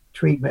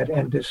treatment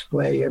and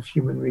display of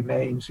human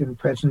remains in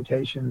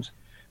presentations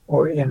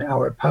or in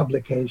our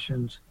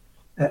publications,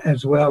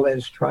 as well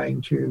as trying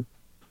to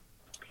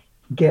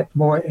get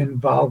more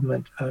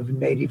involvement of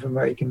Native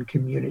American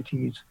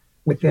communities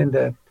within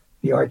the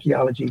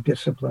archaeology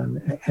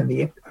discipline and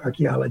the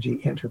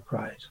archaeology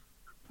enterprise.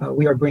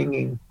 We are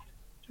bringing,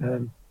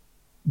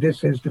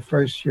 this is the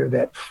first year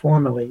that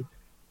formally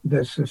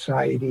the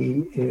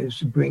society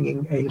is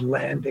bringing a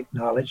land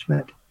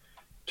acknowledgement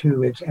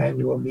to its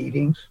annual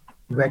meetings,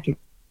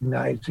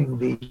 recognizing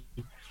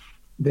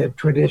the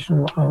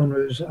traditional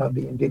owners of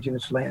the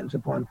indigenous lands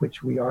upon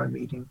which we are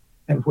meeting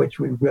and which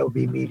we will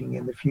be meeting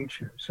in the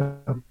future. So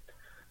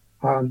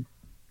Um,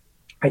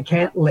 I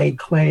can't lay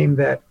claim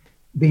that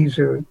these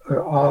are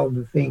all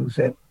the things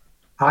that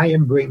I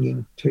am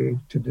bringing to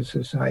the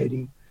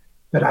society,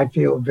 but I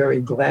feel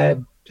very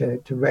glad to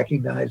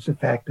recognize the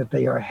fact that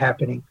they are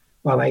happening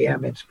while I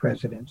am its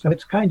president. So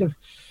it's kind of,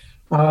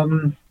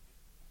 I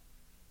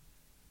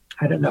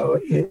don't know,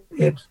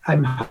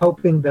 I'm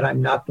hoping that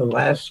I'm not the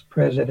last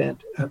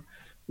president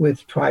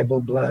with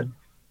tribal blood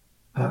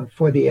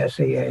for the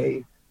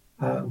SAA.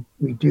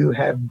 We do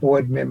have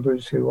board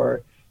members who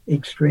are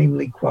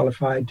extremely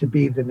qualified to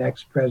be the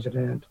next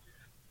president,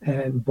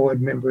 and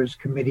board members,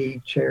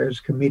 committee chairs,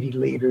 committee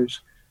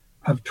leaders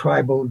of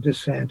tribal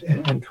descent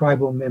and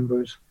tribal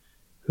members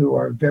who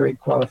are very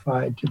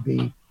qualified to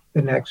be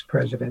the next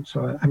president.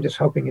 So I'm just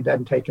hoping it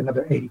doesn't take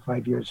another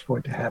 85 years for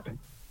it to happen.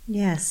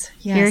 Yes,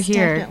 hear,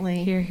 hear.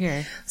 Definitely. Hear,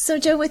 hear. So,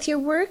 Joe, with your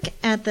work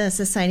at the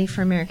Society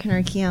for American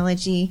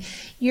Archaeology,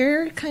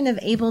 you're kind of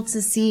able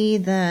to see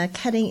the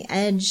cutting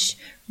edge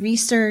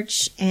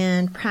research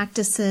and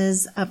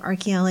practices of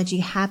archaeology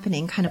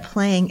happening, kind of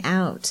playing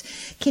out.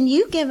 Can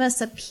you give us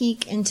a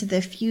peek into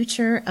the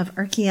future of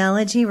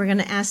archaeology? We're going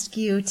to ask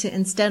you to,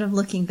 instead of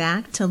looking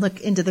back, to look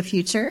into the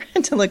future,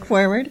 to look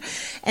forward,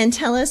 and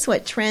tell us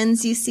what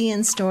trends you see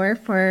in store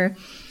for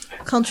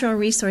cultural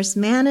resource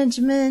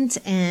management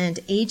and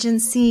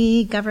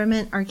agency,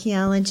 government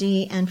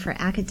archaeology, and for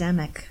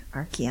academic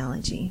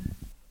archaeology.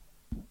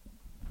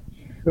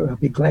 Sure, I'll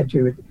be glad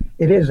to.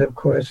 It is, of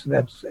course,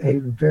 that's a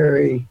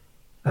very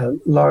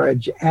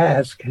large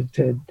ask.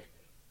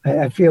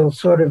 I feel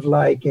sort of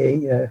like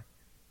a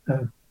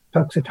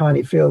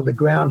Punxsutawney Phil the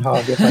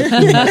groundhog. If I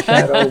see my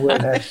shadow, we'll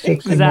have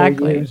 60 more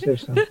years or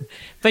something.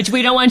 But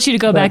we don't want you to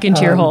go back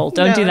into your hole.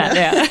 Don't do that.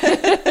 Yeah.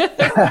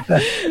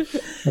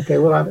 Okay,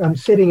 well, I'm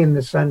sitting in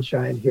the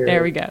sunshine here.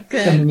 There we go.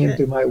 Coming in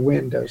through my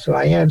window, so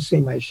I am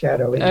seeing my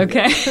shadow.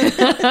 Okay.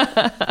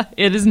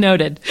 It is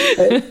noted.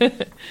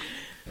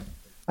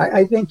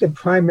 I think the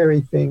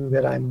primary thing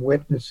that I'm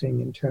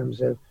witnessing in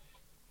terms of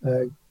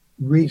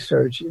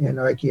research in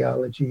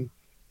archaeology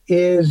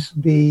is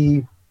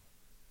the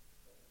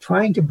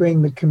trying to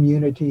bring the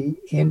community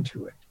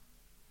into it.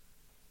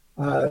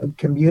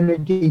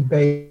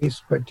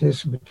 Community-based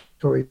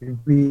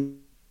participatory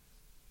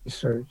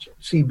research,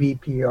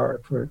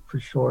 CBPR for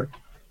short,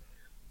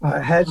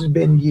 has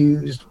been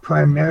used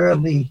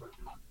primarily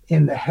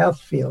in the health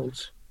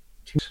fields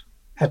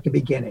at the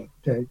beginning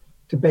to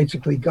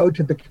basically go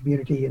to the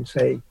community and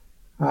say,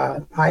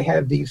 I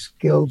have these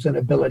skills and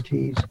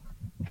abilities.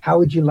 How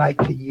would you like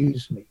to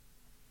use me?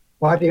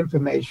 What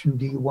information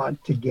do you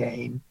want to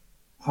gain?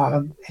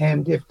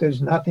 And if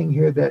there's nothing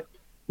here that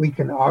we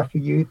can offer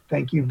you,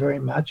 thank you very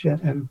much,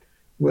 and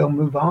we'll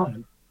move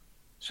on.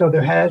 So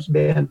there has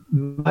been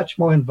much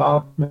more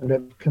involvement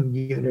of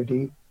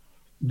community.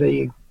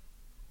 The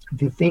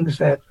things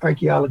that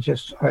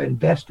archaeologists are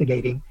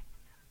investigating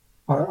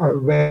are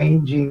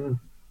ranging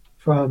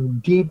from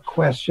deep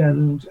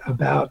questions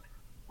about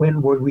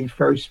when were we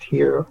first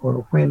here,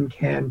 or when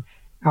can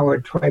our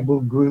tribal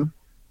group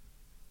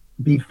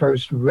be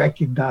first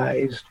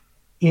recognized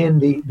in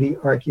the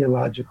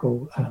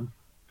archaeological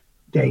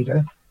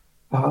data,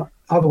 all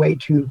the way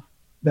to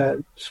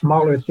the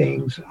smaller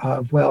things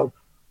of, well,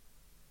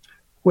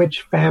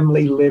 which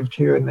family lived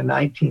here in the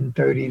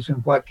 1930s,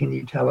 and what can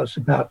you tell us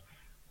about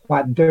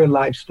what their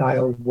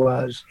lifestyle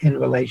was in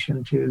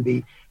relation to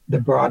the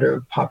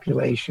broader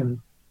population?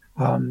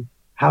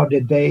 How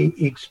did they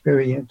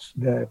experience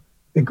the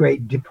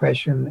Great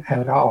Depression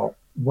at all?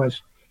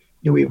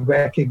 Do we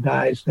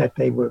recognize that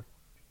they were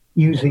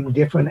using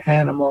different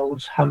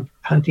animals,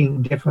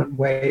 hunting different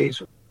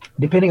ways?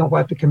 Depending on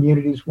what the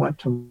communities want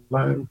to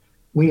learn,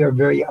 we are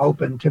very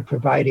open to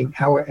providing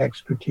our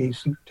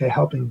expertise to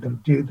helping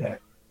them do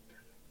that.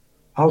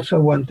 Also,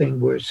 one thing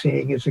we're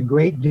seeing is a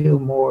great deal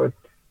more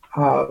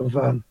of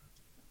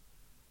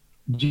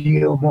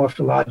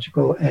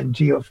geomorphological and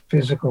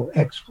geophysical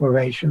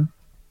exploration,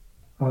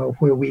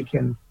 where we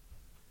can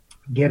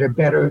get a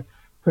better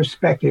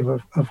perspective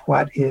of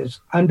what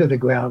is under the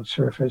ground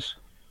surface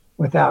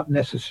without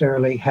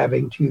necessarily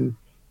having to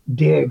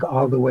dig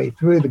all the way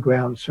through the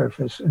ground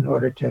surface in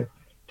order to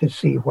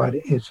see what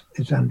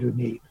is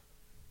underneath.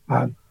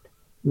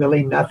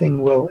 Really,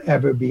 nothing will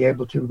ever be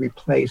able to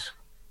replace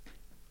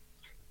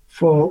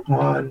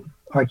full-on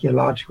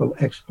archaeological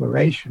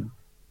exploration,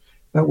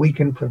 but we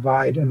can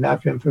provide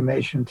enough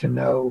information to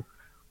know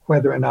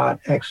whether or not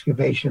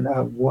excavation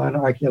of one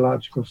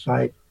archaeological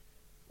site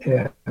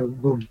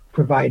will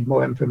provide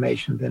more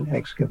information than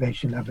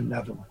excavation of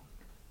another one.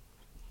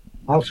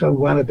 Also,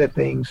 one of the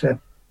things that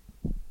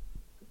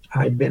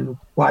I've been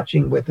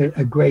watching with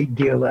a great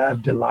deal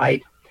of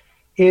delight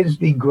is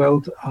the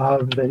growth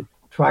of the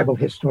Tribal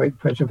Historic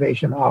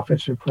Preservation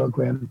Officer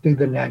Program through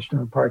the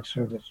National Park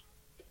Service.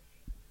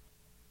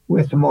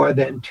 With more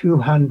than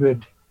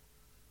 200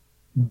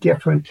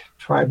 different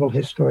tribal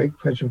historic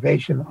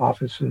preservation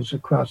officers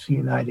across the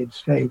United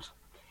States,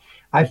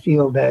 I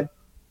feel that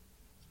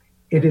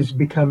it is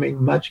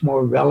becoming much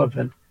more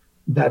relevant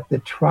that the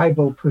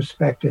tribal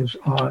perspectives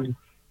on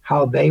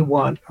how they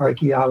want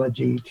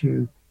archaeology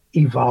to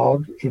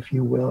evolved, if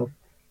you will,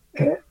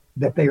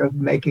 that they are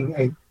making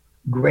a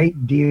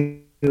great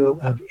deal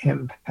of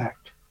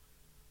impact.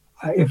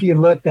 If you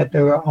look that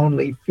there are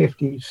only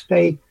 50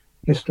 state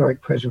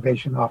historic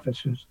preservation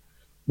officers,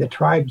 the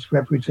tribes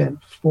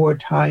represent 4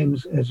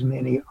 times as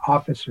many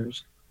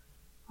officers.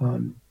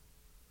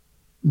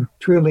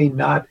 Truly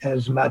not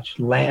as much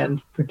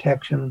land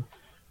protection,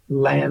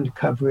 land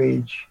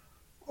coverage,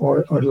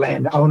 or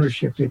land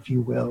ownership, if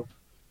you will.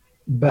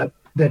 But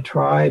the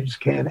tribes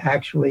can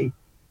actually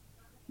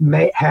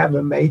have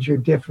a major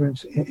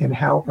difference in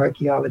how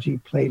archaeology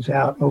plays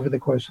out over the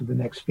course of the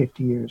next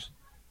 50 years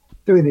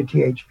through the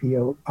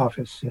THPO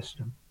office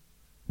system.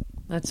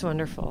 That's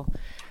wonderful.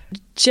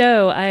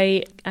 Joe,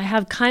 I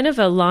have kind of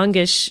a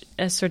longish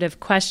sort of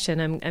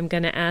question I'm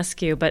going to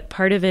ask you, but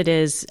part of it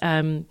is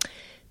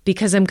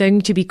because I'm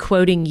going to be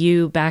quoting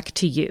you back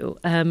to you.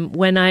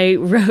 When I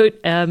wrote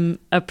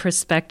a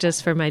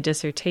prospectus for my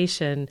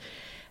dissertation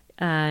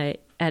at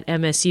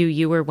MSU,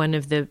 you were one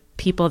of the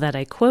people that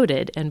I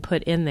quoted and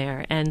put in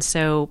there. And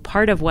so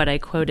part of what I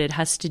quoted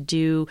has to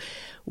do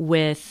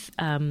with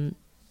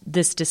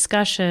this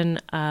discussion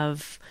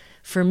of,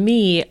 for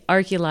me,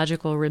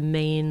 archaeological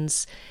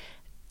remains,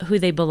 who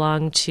they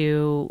belong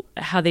to,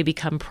 how they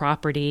become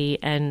property,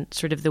 and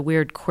sort of the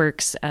weird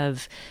quirks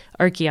of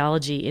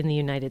archaeology in the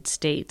United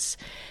States.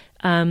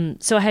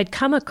 So I had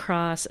come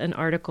across an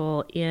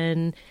article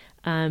in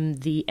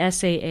the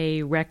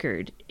SAA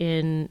record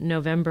in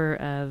November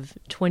of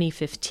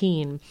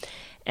 2015,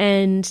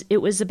 and it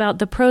was about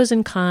the pros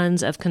and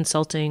cons of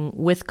consulting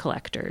with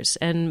collectors.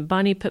 And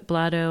Bonnie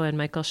Pitblato and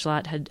Michael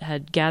Schlatt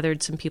had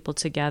gathered some people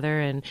together,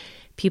 and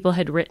people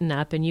had written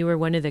up, and you were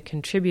one of the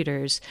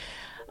contributors.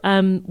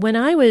 When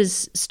I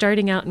was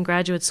starting out in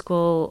graduate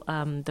school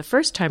the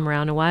first time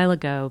around a while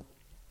ago,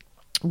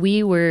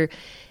 we were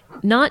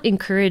not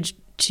encouraged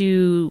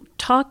to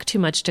talk too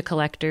much to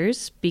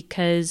collectors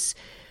because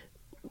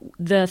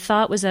the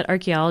thought was that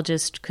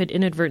archaeologists could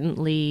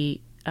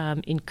inadvertently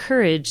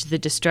encourage the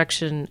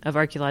destruction of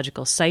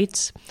archaeological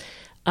sites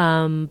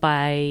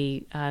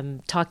by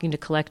talking to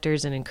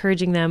collectors and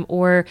encouraging them,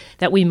 or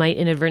that we might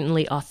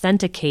inadvertently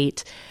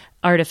authenticate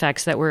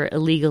artifacts that were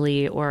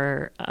illegally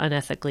or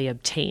unethically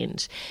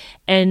obtained.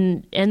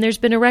 And there's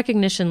been a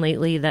recognition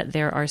lately that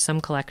there are some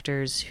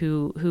collectors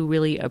who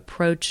really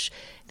approach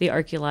the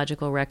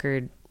archaeological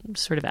record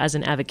sort of as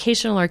an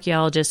avocational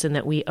archaeologist, and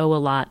that we owe a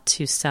lot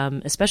to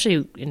some,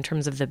 especially in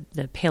terms of the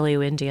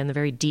Paleo-Indian, the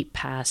very deep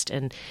past,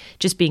 and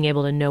just being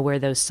able to know where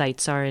those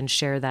sites are and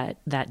share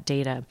that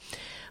data.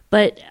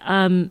 But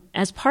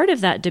as part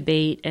of that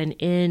debate and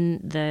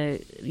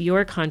in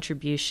your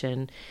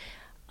contribution,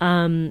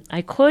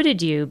 I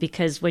quoted you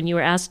because when you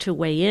were asked to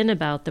weigh in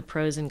about the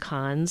pros and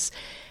cons,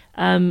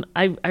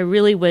 I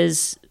really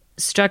was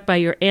struck by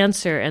your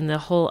answer and the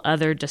whole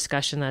other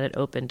discussion that it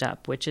opened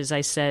up, which is,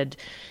 I said,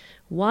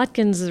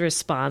 Watkins'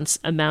 response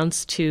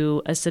amounts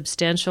to a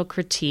substantial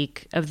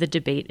critique of the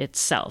debate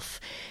itself,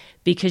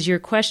 because you're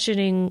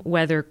questioning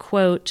whether,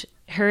 quote,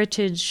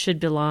 heritage should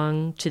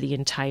belong to the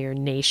entire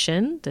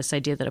nation, this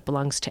idea that it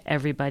belongs to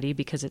everybody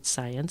because it's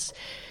science,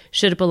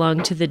 should it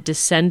belong to the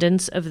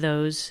descendants of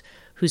those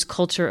whose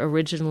culture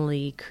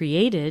originally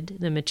created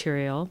the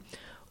material,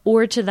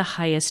 or to the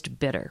highest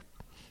bidder.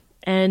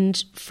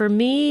 And for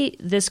me,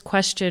 this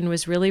question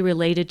was really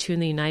related to, in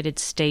the United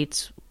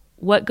States,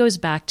 what goes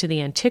back to the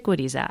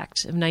Antiquities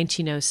Act of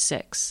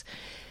 1906.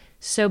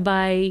 So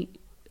by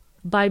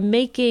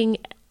making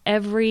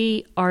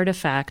every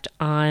artifact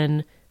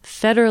on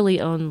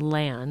federally owned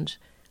land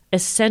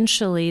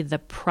essentially the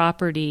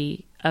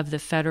property of the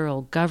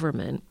federal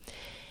government,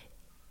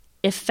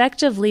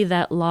 effectively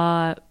that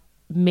law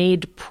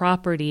made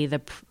property,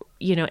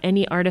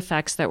 any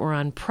artifacts that were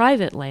on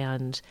private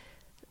land,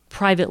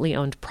 privately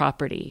owned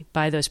property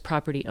by those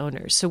property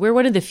owners. So we're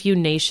one of the few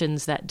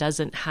nations that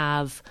doesn't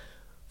have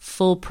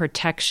full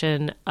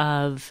protection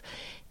of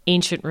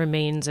ancient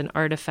remains and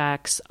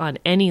artifacts on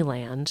any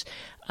land.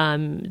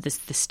 The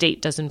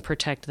state doesn't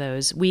protect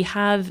those. We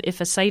have,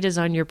 if a site is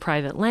on your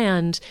private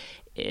land,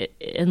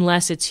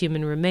 unless it's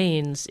human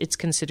remains, it's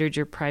considered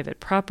your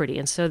private property.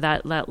 And so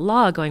that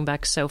law, going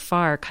back so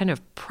far, kind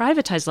of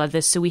privatized a lot of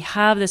this. So we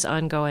have this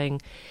ongoing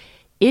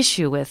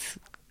issue with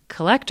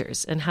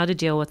collectors and how to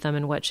deal with them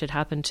and what should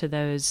happen to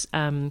those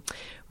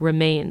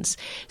remains.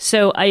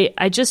 So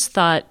I just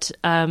thought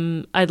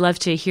I'd love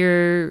to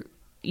hear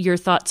your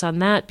thoughts on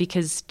that,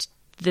 because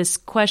this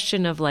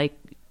question of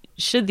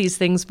should these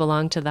things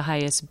belong to the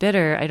highest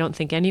bidder, I don't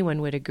think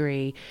anyone would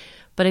agree.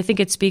 But I think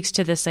it speaks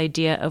to this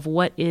idea of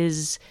what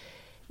is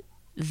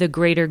the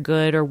greater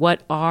good, or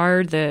what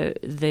are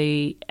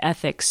the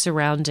ethics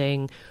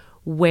surrounding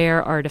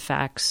where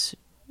artifacts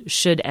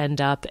should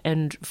end up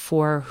and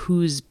for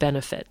whose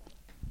benefit.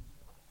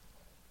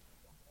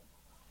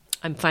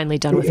 I'm finally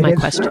done with my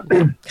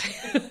question.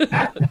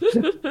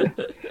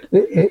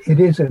 It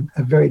is a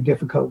very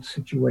difficult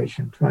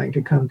situation, trying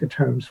to come to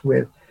terms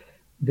with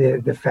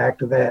the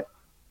fact that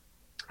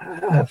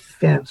a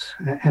fence,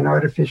 an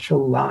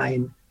artificial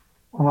line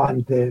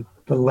on the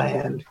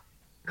land,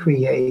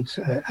 creates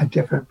a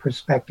different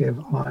perspective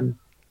on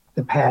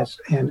the past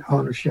and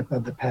ownership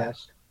of the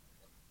past.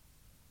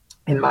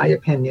 In my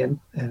opinion,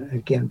 and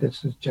again,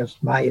 this is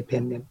just my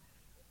opinion,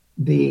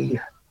 the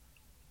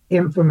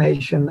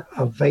information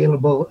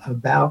available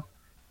about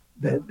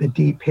the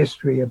deep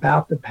history,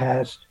 about the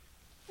past,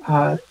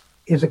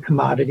 is a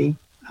commodity,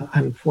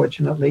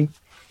 unfortunately.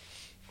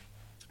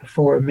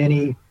 For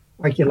many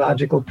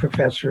archaeological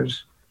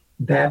professors,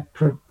 that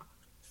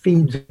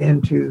feeds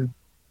into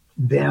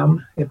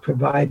them. It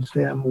provides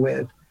them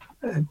with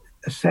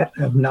a set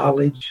of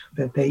knowledge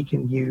that they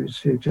can use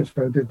to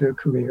further their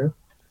career.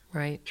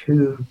 Right.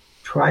 To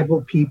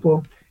tribal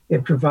people,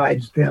 it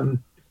provides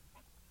them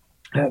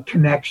a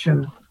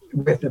connection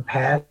with the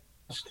past.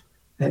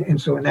 And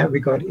so in that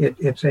regard,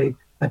 it's a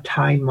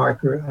time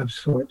marker of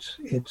sorts.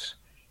 It's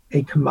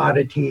a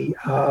commodity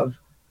of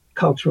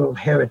cultural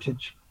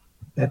heritage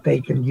that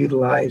they can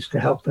utilize to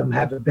help them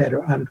have a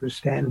better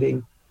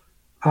understanding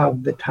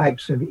of the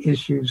types of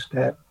issues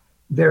that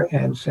their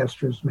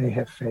ancestors may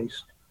have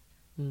faced.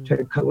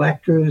 To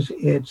collectors,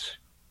 it's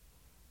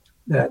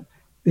that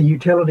the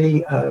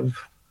utility of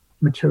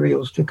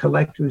materials to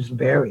collectors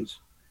varies.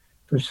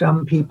 For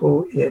some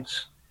people,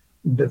 it's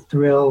the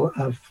thrill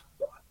of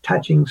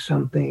touching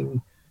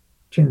something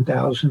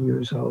 10,000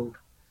 years old.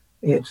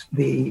 It's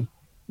the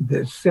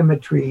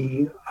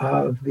symmetry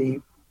of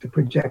the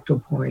projectile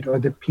point or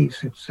the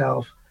piece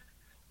itself,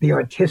 the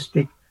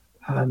artistic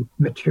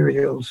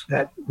materials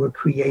that were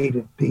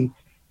created, the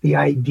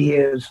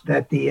ideas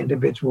that the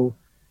individual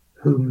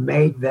who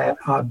made that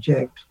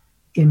object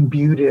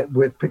imbued it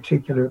with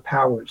particular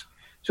powers.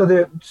 So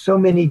there are so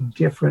many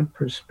different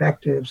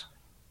perspectives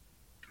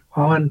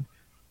on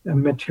the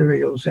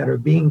materials that are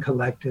being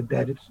collected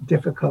that it's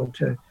difficult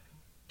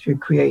to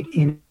create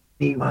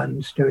any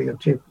one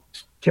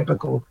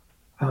stereotypical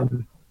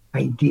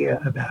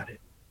idea about it.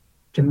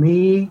 To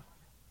me,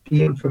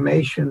 the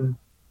information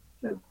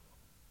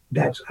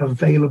that's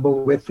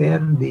available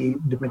within the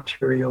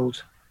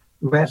materials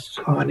rests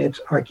on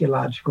its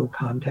archaeological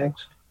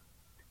context.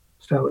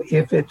 So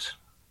if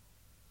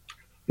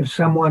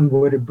someone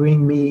were to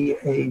bring me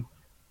a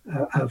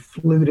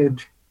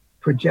fluted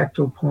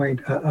projectile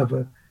point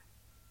of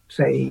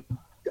say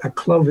a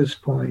Clovis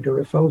point or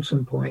a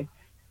Folsom point,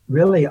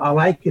 really all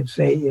I could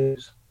say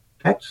is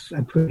that's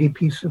a pretty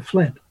piece of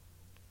flint.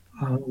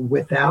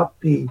 Without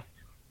the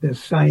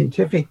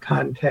scientific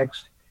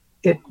context,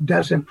 it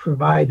doesn't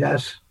provide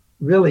us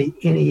really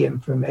any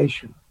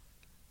information.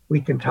 We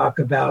can talk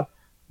about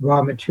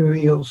raw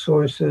material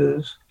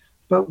sources,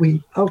 but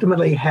we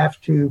ultimately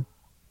have to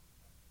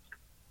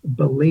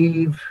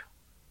believe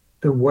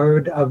the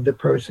word of the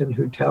person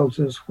who tells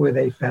us where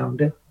they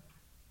found it.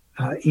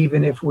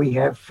 Even if we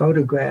have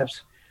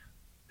photographs,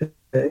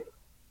 there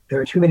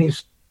are too many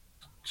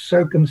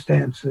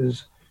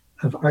circumstances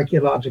of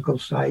archaeological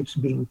sites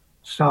being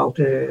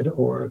salted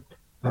or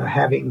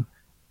having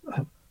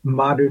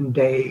modern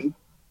day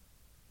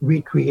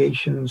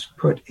recreations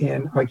put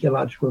in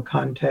archaeological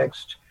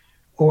context,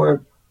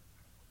 or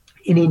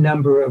any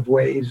number of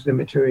ways the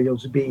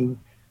materials being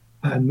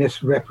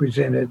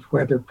misrepresented,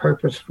 whether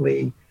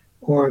purposefully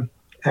or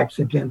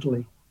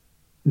accidentally.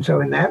 And so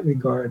in that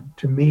regard,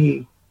 to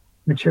me,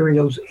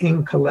 materials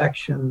in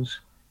collections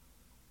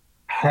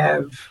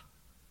have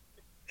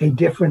a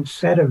different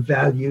set of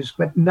values,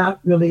 but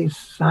not really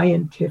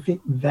scientific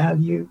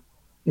value.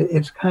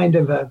 It's kind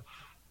of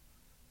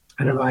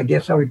I don't know, I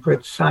guess I would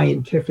put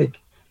scientific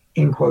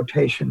in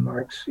quotation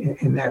marks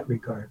in that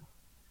regard.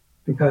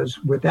 Because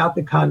without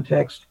the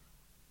context,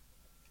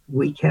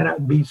 we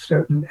cannot be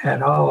certain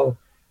at all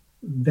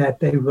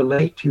that they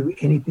relate to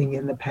anything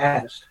in the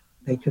past.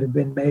 They could have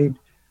been made.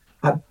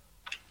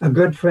 A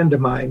good friend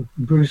of mine,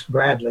 Bruce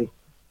Bradley,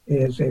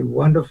 is a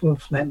wonderful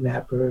flint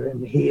knapper,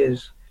 and he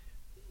has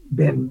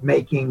been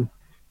making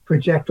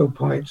projectile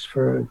points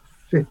for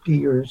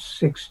 50 or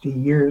 60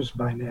 years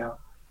by now.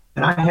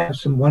 And I have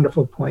some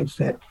wonderful points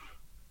that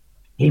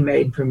he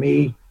made for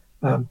me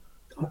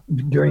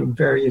during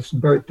various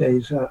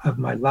birthdays of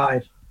my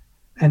life.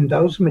 And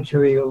those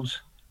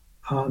materials,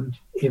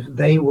 if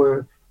they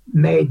were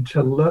made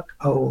to look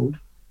old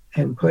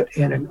and put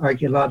in an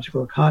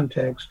archaeological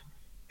context,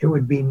 it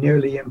would be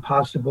nearly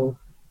impossible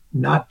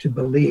not to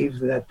believe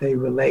that they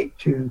relate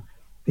to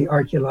the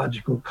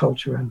archaeological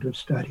culture under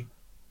study.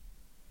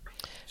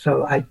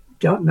 So I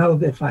don't know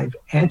if I've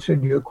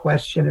answered your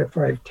question, if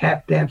I've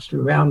tap danced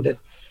around it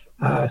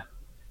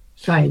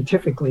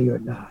scientifically or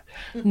not.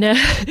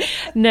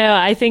 No,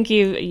 I think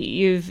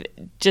you've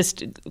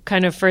just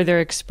kind of further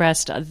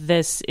expressed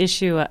this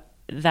issue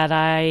that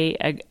I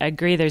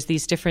agree. There's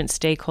these different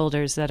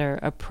stakeholders that are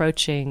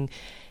approaching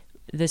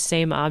the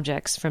same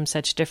objects from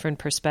such different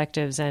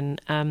perspectives.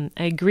 And I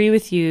agree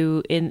with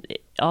you in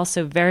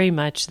also very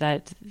much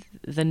that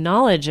the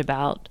knowledge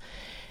about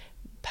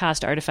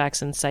past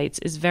artifacts and sites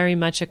is very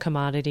much a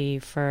commodity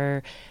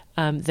for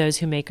those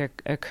who make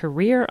a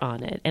career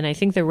on it. And I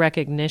think the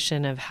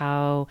recognition of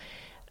how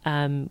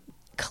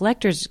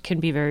collectors can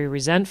be very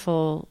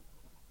resentful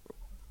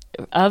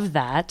of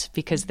that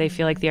because they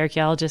feel like the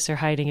archaeologists are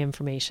hiding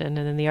information,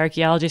 and then the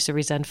archaeologists are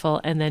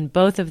resentful, and then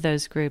both of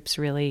those groups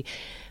really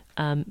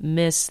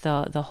miss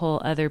the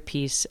whole other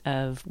piece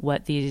of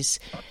what these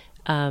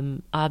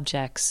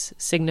objects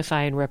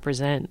signify and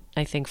represent,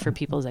 I think, for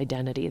people's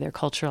identity, their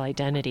cultural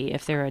identity,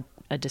 if they're a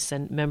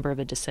member of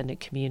a descendant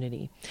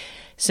community.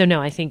 So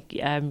no, I think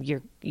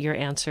your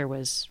answer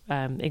was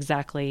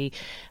exactly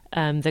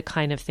the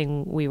kind of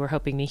thing we were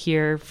hoping to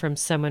hear from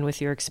someone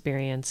with your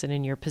experience and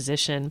in your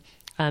position.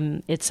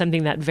 It's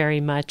something that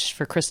very much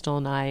for Crystal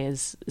and I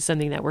is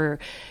something that we're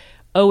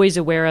always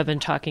aware of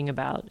and talking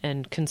about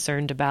and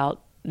concerned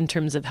about in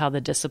terms of how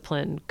the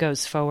discipline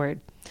goes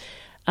forward.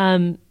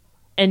 And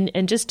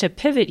just to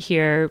pivot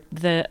here,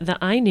 the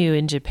Ainu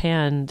in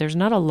Japan, there's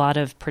not a lot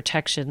of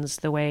protections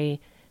the way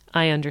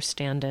I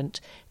understand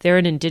it. They're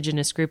an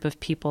indigenous group of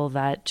people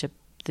that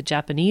the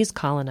Japanese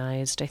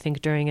colonized, I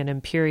think, during an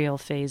imperial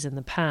phase in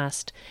the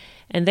past,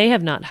 and they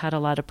have not had a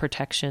lot of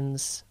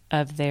protections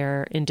of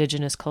their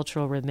indigenous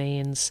cultural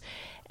remains.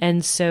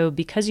 And so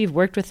because you've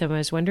worked with them, I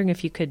was wondering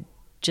if you could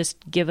just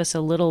give us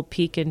a little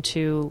peek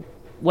into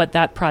what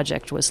that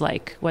project was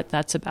like, what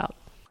that's about.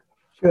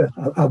 Sure,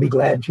 I'll be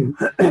glad to.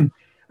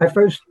 I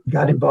first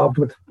got involved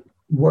with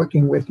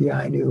working with the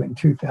Ainu in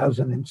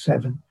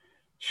 2007,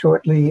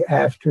 shortly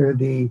after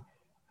the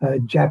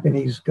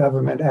Japanese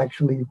government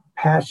actually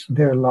passed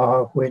their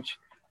law, which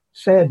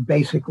said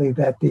basically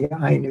that the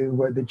Ainu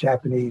were the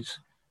Japanese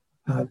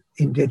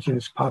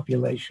indigenous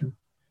population.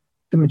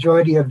 The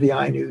majority of the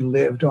Ainu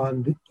live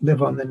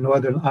on the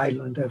northern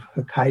island of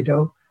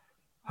Hokkaido.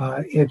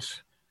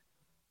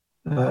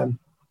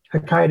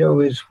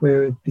 Hokkaido is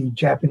where the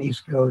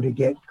Japanese go to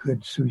get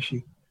good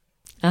sushi.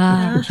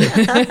 It's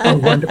a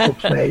wonderful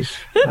place.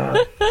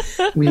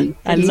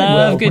 I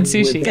love good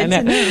sushi. I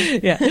know.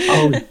 Yeah.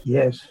 Oh,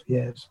 yes.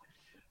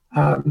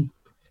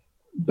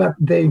 But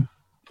they,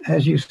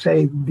 as you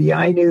say, the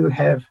Ainu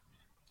have,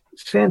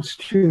 since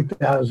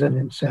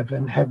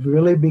 2007, have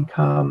really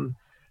become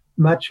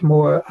much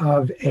more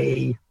of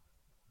I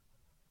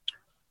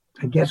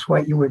guess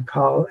what you would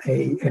call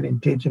an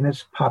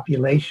indigenous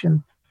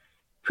population.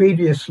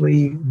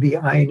 Previously, the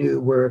Ainu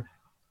were,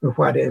 or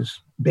what has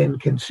been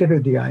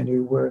considered the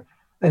Ainu, were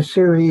a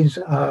series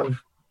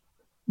of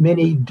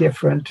many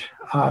different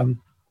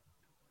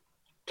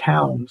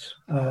towns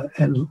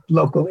and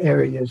local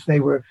areas. They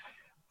were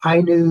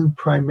Ainu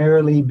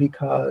primarily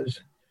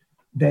because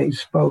they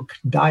spoke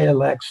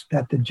dialects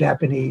that the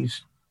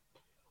Japanese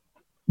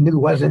knew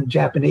wasn't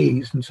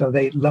Japanese, and so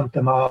they lumped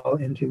them all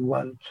into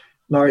one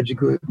large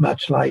group,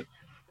 much like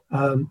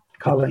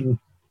calling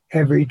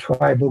every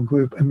tribal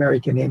group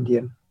American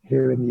Indian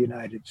here in the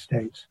United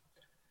States.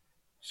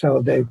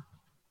 So the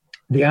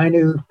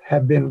Ainu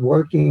have been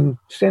working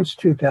since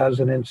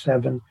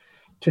 2007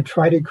 to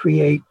try to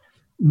create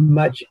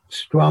much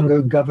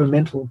stronger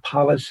governmental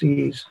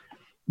policies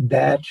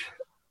that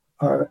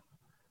are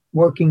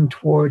working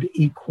toward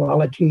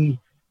equality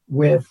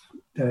with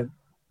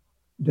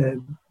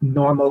the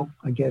normal,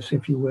 I guess,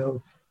 if you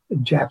will,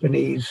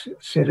 Japanese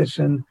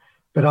citizen,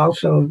 but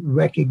also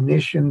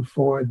recognition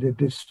for the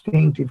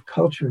distinctive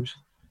cultures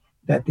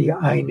that the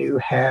Ainu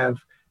have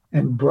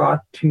and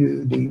brought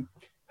to the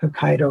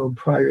Hokkaido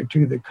prior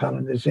to the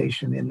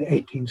colonization in the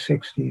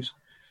 1860s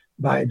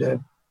by the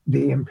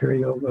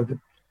imperial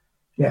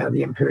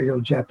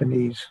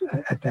Japanese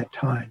at that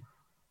time.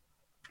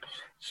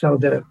 So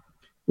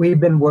we've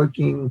been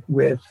working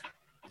with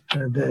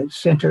the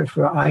Center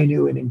for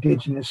Ainu and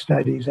Indigenous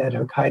Studies at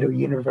Hokkaido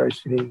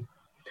University.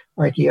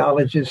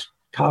 Archaeologist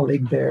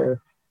colleague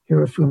there,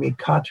 Hirofumi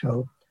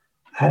Kato,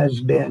 has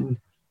been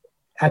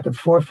at the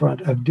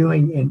forefront of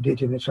doing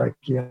indigenous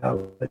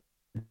archaeology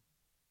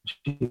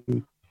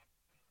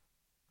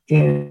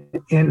in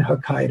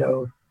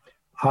Hokkaido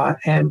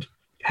and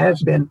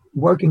has been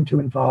working to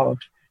involve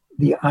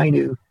the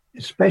Ainu,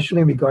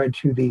 especially in regard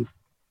to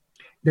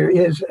there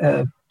is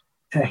a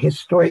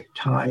historic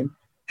time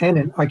and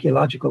an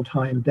archaeological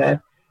time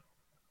that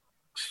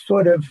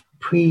sort of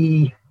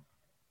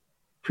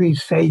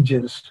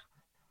presages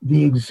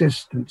the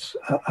existence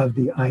of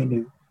the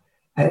Ainu.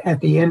 At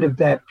the end of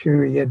that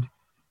period,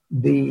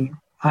 the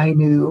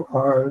Ainu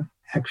are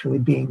actually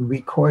being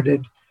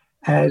recorded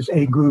as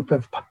a group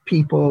of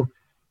people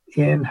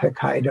in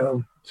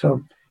Hokkaido.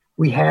 So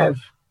we have,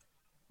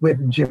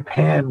 with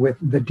Japan, with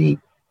the deep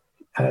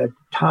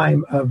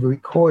time of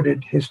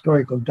recorded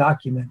historical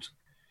documents,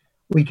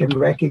 we can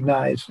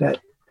recognize that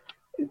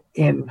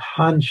in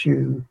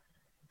Honshu,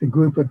 the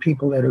group of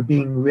people that are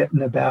being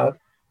written about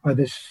are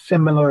the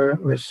similar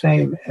or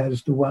same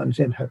as the ones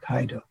in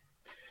Hokkaido.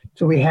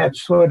 So we have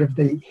sort of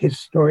the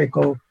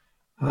historical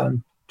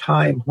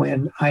time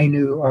when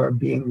Ainu are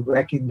being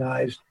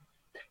recognized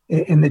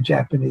in the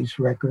Japanese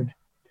record.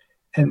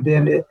 And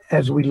then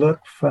as we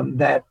look from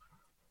that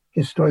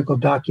historical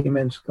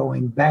documents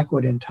going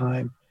backward in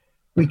time,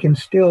 we can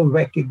still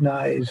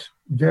recognize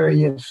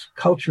various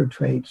culture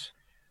traits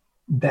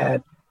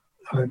that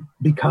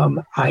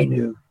become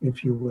Ainu,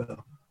 if you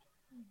will.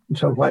 And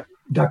so what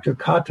Dr.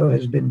 Kato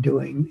has been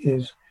doing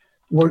is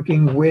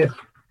working with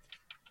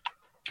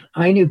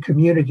Ainu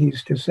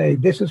communities to say,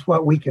 this is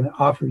what we can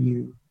offer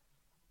you.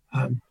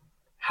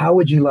 How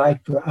would you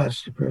like for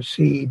us to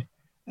proceed?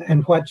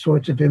 And what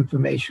sorts of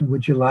information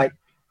would you like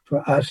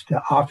for us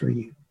to offer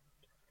you?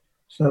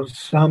 So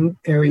some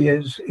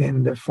areas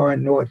in the far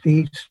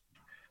northeast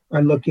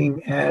are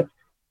looking at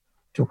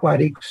to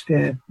what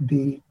extent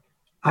the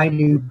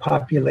Ainu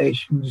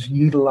populations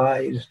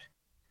utilized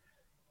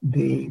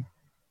the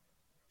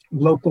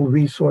local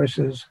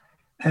resources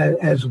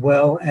as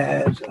well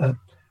as a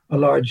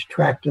large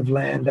tract of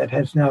land that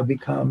has now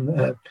become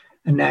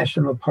a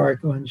national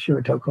park on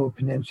Shiratoko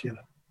Peninsula.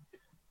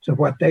 So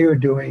what they are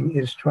doing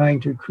is trying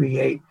to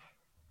create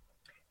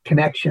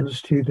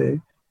connections to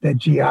the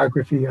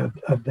geography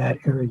of that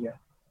area.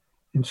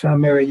 In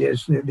some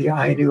areas, the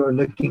Ainu are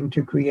looking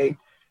to create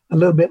a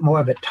little bit more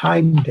of a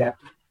time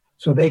depth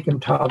so they can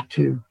talk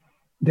to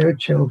their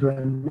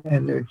children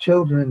and their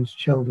children's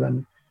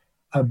children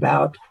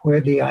about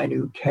where the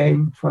Ainu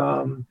came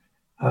from,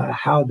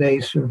 how they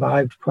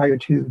survived prior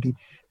to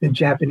the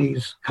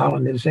Japanese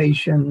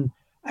colonization,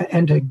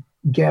 and to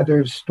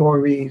gather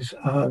stories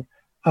of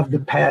the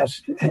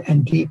past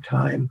and deep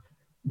time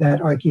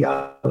that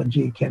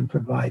archaeology can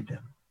provide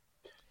them.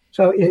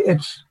 So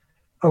it's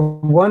a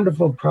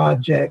wonderful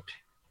project,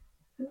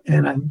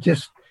 and I'm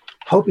just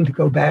hoping to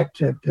go back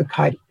to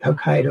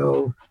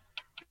Hokkaido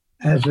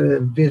as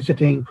a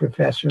visiting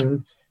professor,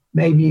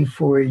 maybe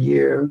for a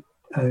year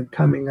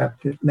coming up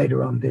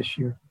later on this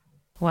year.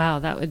 Wow,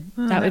 that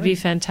would be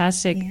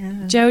fantastic.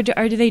 Yeah. Joe,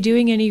 are they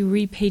doing any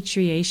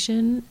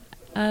repatriation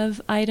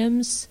of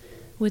items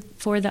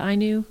for the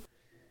Ainu?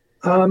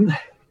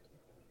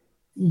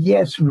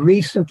 Yes,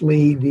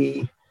 recently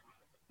the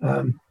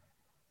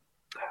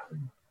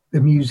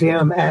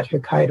museum at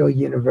Hokkaido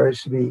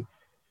University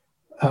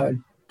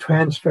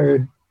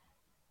transferred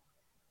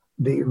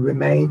the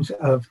remains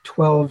of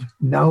 12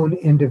 known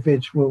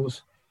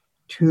individuals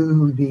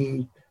to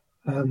the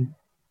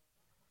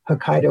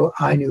Hokkaido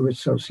Ainu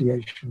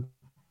Association.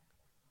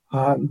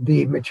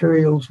 The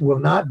materials will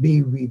not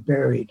be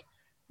reburied,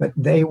 but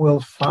they will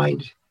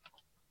find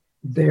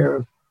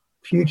their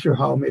future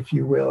home, if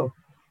you will,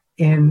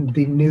 in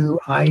the new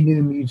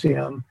Ainu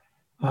Museum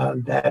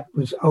that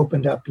was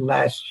opened up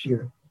last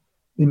year.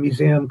 The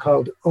museum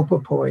called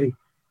Opopoi,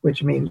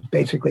 which means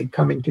basically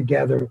coming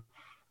together,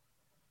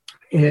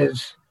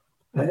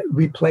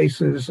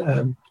 replaces,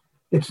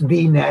 it's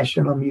the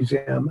National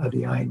Museum of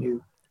the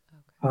Ainu.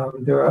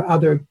 There are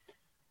other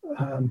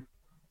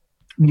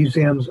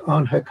museums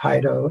on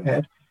Hokkaido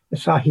at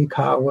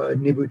Asahikawa,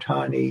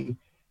 Nibutani,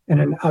 and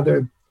in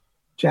other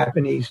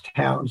Japanese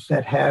towns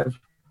that have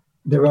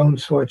their own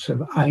sorts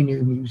of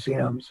Ainu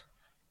museums.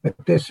 But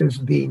this is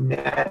the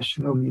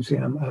National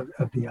Museum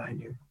of the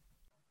Ainu.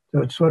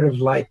 So it's sort of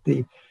like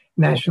the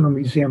National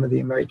Museum of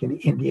the American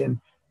Indian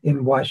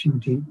in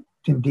Washington,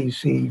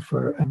 D.C.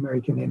 for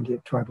American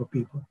Indian tribal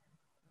people.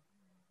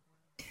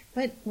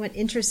 What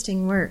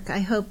interesting work. I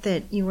hope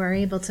that you are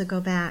able to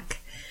go back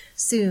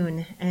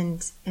soon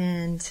and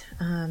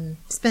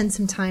spend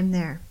some time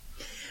there.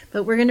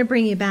 But we're going to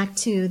bring you back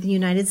to the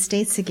United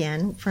States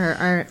again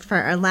for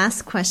our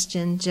last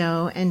question,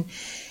 Joe. And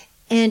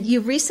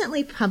you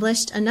recently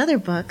published another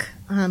book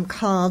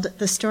called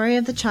The Story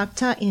of the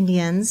Choctaw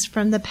Indians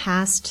from the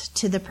Past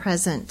to the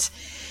Present.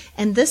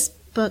 And this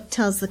book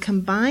tells the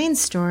combined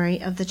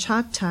story of the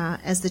Choctaw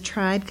as the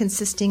tribe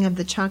consisting of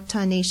the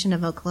Choctaw Nation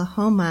of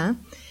Oklahoma,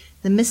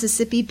 the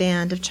Mississippi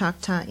Band of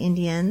Choctaw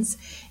Indians,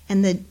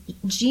 and the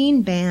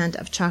Jean Band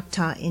of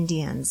Choctaw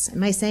Indians.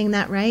 Am I saying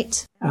that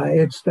right?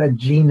 It's the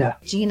Gina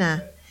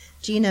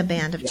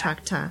Band of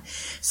Choctaw.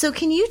 So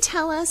can you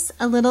tell us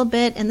a little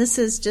bit, and this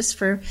is just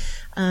for,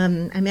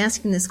 I'm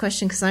asking this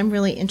question because I'm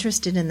really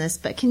interested in this,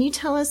 but can you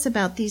tell us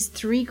about these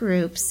three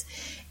groups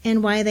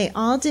and why they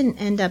all didn't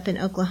end up in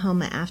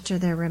Oklahoma after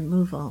their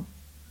removal?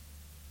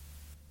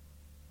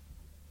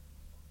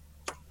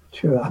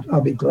 Sure,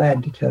 I'll be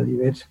glad to tell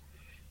you. It's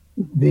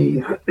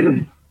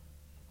in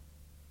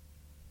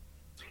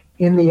the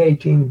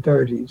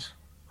 1830s,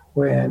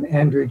 when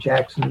Andrew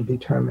Jackson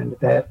determined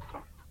that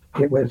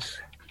it was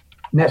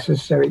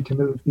necessary to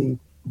move the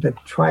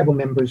tribal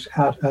members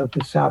out of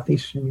the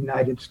southeastern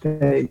United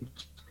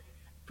States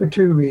for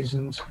two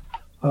reasons.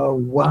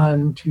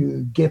 One,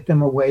 to get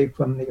them away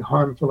from the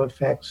harmful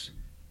effects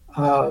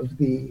of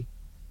the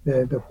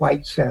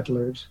white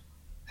settlers.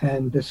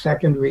 And the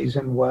second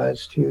reason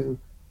was to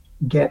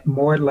get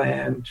more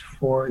land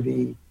for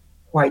the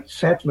white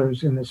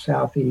settlers in the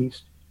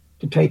southeast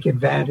to take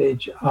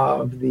advantage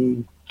of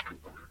the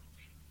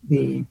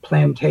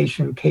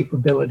plantation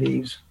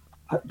capabilities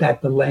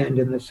that the land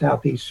in the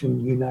southeastern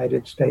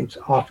United States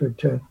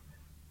offered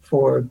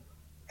for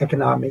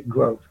economic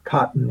growth,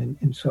 cotton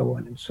and so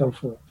on and so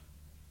forth.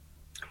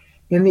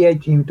 In the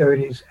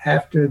 1830s,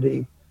 after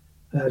the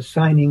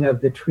signing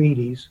of the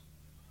treaties,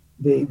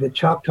 the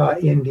Choctaw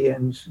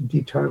Indians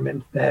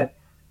determined that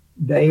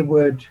they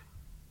would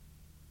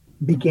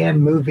begin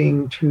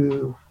moving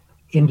to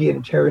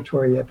Indian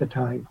Territory at the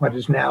time, what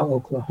is now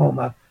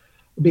Oklahoma,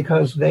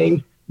 because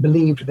they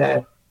believed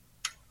that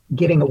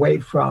getting away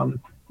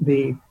from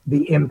the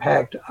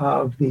impact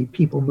of the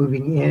people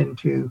moving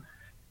into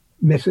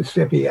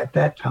Mississippi at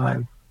that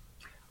time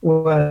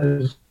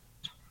was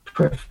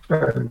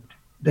preferred.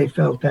 They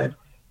felt that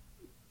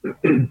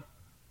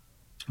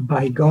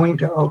by going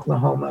to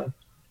Oklahoma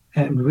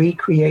and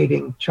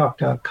recreating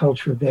Choctaw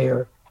culture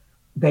there,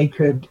 they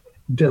could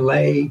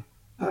delay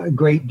a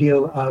great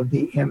deal of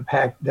the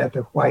impact that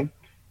the white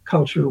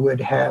culture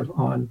would have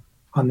on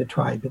the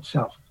tribe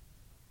itself.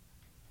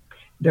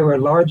 There were a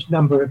large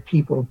number of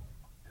people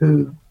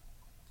who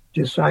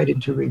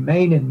decided to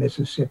remain in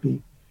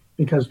Mississippi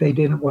because they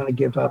didn't want to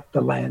give up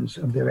the lands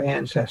of their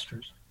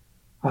ancestors.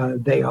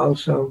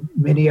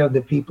 Many of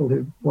the people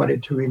who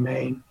wanted to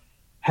remain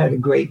had a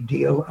great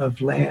deal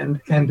of land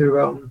and their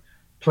own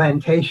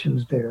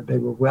plantations there. They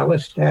were well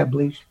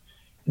established,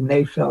 and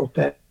they felt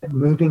that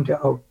moving to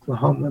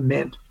Oklahoma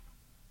meant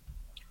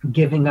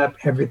giving up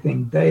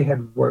everything they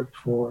had worked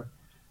for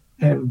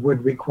and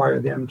would require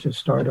them to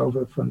start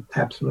over from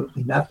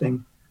absolutely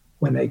nothing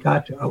when they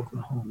got to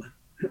Oklahoma.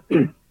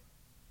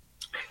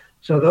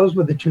 So those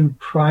were the two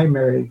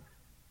primary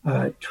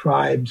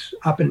tribes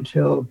up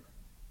until,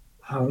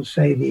 I'll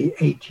say, the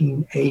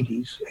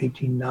 1880s,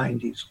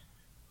 1890s.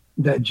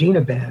 The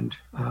Gina Band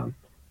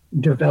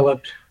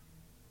developed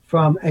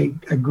from a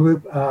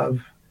group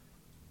of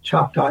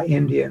Choctaw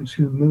Indians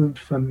who moved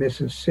from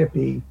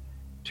Mississippi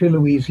to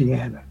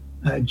Louisiana.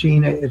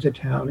 Gina is a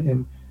town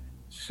in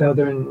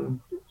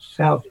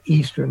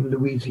southeastern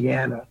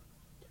Louisiana.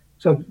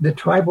 So the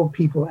tribal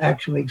people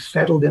actually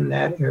settled in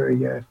that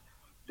area.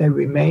 They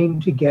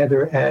remained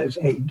together as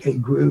a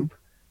group.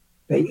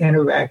 They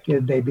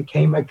interacted. They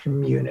became a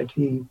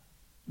community.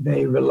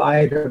 They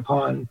relied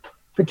upon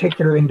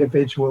particular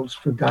individuals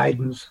for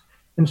guidance.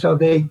 And so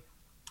they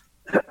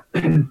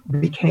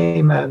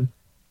became a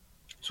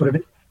sort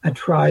of a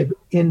tribe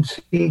in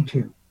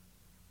situ.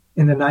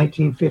 In the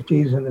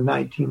 1950s and the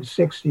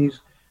 1960s,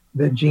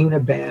 the Gina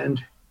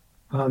Band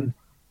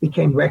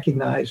became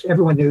recognized.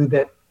 Everyone knew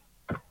that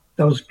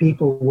those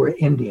people were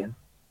Indian.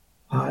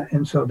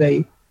 And so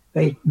they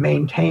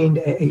maintained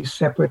a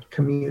separate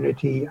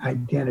community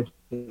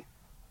identity.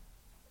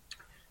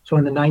 So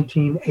in the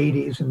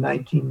 1980s and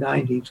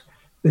 1990s,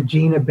 the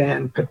Gina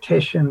Band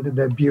petitioned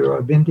the Bureau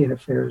of Indian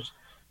Affairs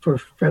for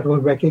federal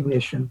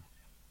recognition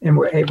and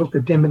were able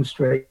to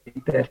demonstrate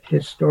that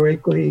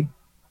historically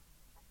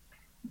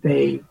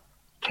they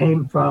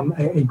came from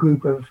a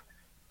group of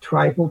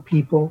tribal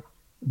people,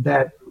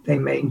 that they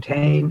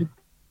maintained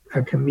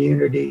a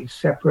community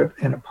separate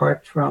and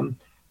apart from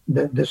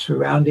the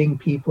surrounding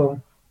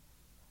people.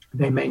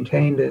 They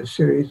maintained a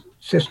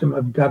system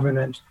of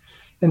governance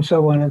and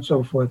so on and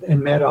so forth,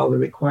 and met all the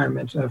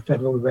requirements of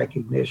federal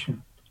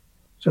recognition.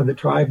 So the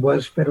tribe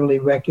was federally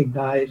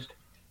recognized.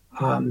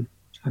 I'm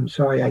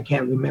sorry, I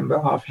can't remember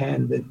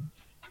offhand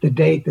the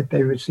date that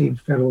they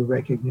received federal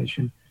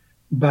recognition,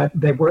 but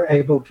they were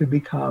able to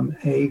become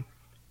a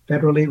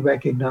federally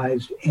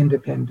recognized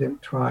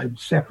independent tribe,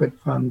 separate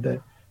from the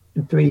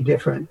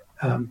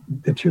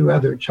two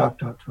other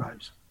Choctaw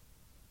tribes.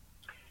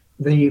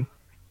 The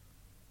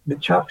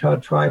Choctaw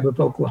tribe of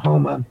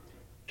Oklahoma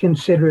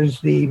considers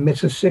the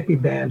Mississippi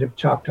Band of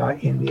Choctaw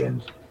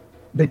Indians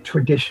the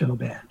traditional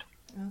band,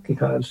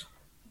 because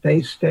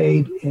they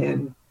stayed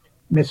in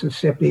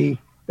Mississippi.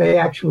 They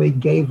actually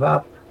gave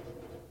up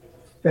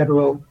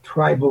federal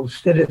tribal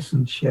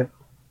citizenship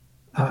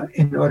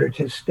in order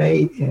to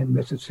stay in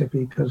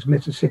Mississippi, because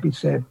Mississippi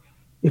said,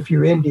 if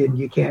you're Indian,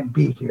 you can't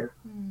be here.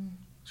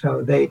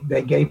 So they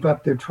gave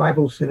up their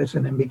tribal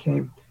citizen and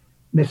became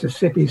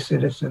Mississippi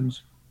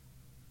citizens.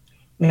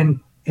 And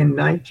in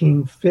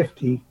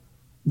 1950,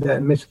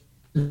 the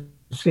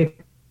Mississippi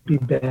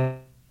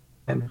Band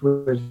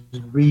was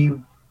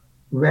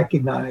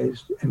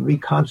re-recognized and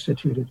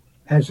reconstituted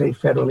as a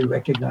federally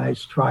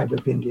recognized tribe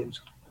of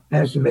Indians,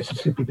 as the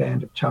Mississippi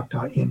Band of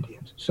Choctaw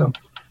Indians. So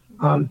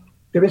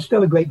there is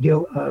still a great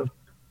deal of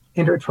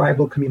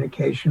intertribal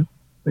communication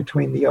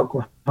between the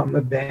Oklahoma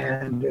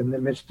Band and the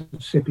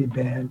Mississippi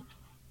Band.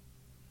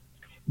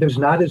 There's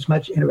not as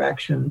much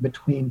interaction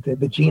between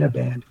the Gina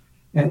Band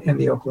and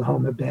the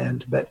Oklahoma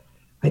Band, but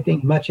I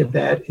think much of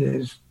that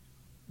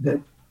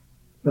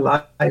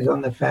relies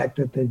on the fact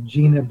that the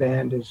Gina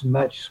Band is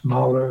much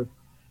smaller,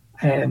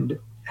 and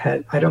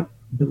I don't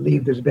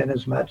believe there's been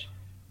as much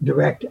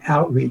direct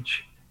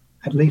outreach,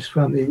 at least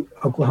from the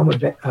Oklahoma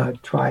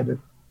tribe of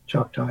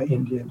Choctaw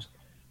Indians,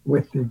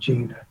 with the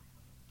Gina.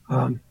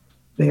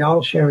 They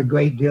all share a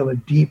great deal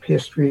of deep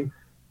history,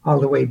 all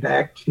the way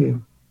back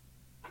to,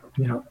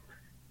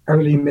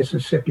 early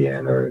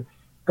Mississippian or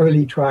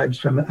early tribes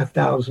from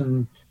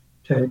 1,000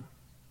 to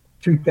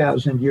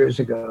 2,000 years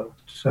ago.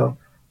 So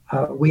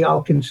we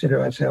all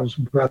consider ourselves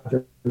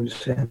brothers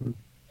and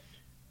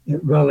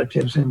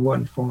relatives in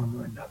one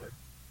form or another.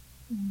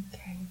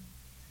 Okay.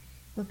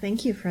 Well,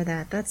 thank you for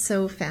that. That's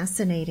so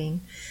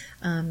fascinating.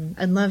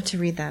 I'd love to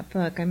read that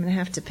book. I'm going to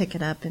have to pick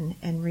it up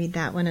and read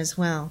that one as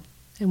well.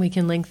 And we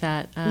can link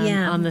that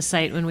on the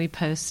site when we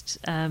post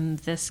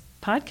this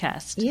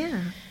podcast.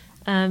 Yeah.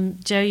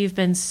 Joe, you've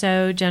been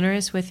so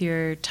generous with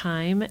your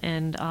time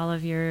and all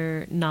of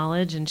your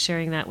knowledge and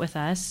sharing that with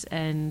us.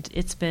 And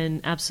it's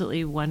been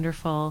absolutely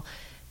wonderful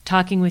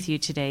talking with you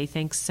today.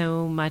 Thanks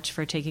so much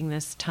for taking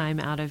this time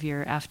out of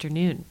your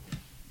afternoon.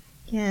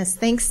 Yes,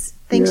 thanks,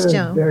 You're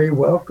Joe. Very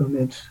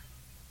welcome.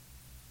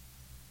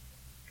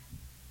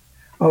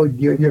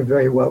 You're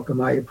very welcome.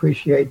 I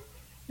appreciate,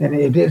 and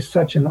it is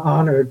such an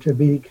honor to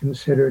be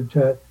considered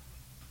to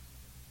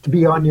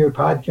be on your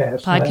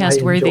podcast.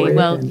 Podcast worthy.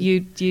 Well,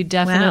 you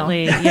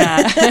definitely, wow.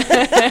 Yeah.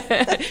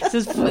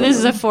 This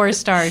is a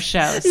 4-star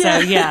show, so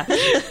yeah.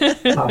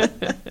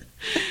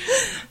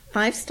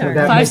 5-star.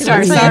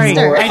 5-star. Sorry,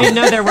 I didn't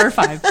know there were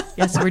 5.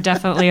 Yes, we're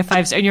definitely a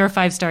 5-star, and you're a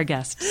 5-star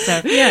guest.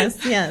 So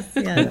yes.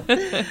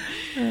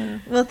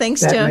 Well,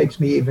 thanks, Joe. That makes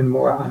me even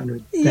more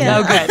honored. Yeah.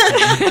 Oh,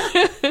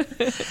 good.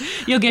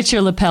 You'll get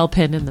your lapel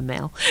pin in the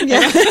mail.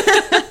 Yeah.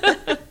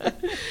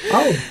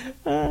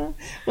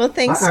 Well,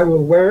 thanks. I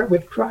will wear it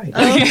with pride.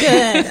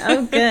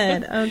 Oh,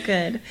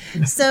 good.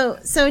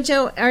 So,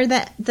 Joe, are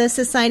the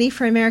Society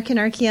for American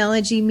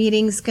Archaeology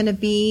meetings going to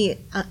be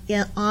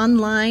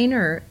online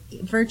or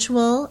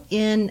virtual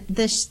in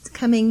this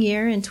coming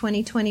year in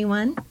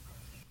 2021?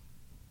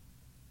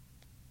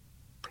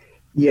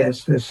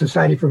 Yes, the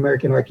Society for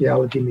American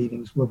Archaeology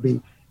meetings will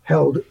be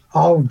held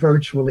all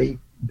virtually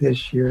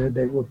this year.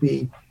 They will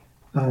be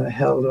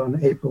held on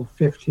April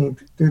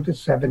 15th through the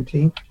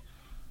 17th.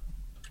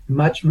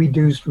 Much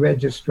reduced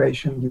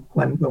registration.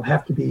 One will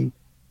have to be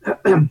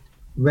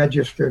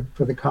registered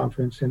for the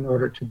conference in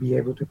order to be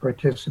able to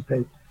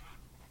participate.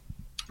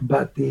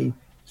 But the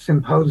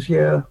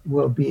symposia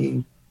will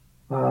be,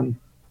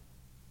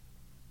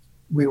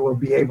 we will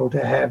be able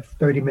to have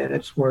 30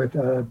 minutes worth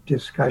of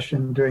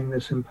discussion during the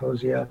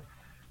symposia.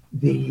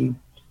 We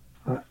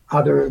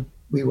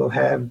will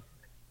have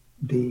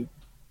the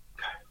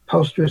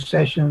poster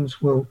sessions.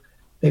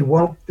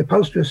 The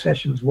poster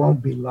sessions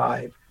won't be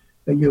live,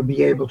 but you'll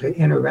be able to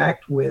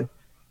interact with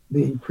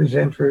the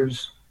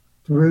presenters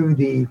through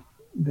the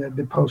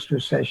poster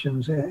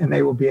sessions, and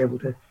they will be able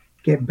to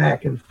get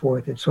back and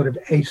forth. It's sort of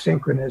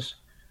asynchronous,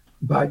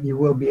 but you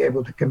will be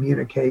able to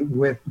communicate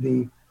with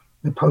the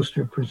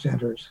poster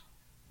presenters.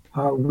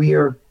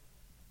 We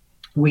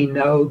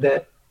know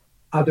that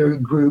other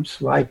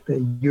groups like the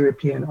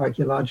European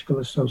Archaeological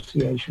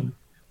Association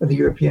or the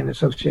European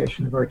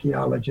Association of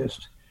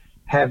Archaeologists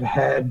have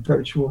had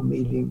virtual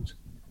meetings.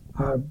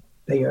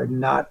 They are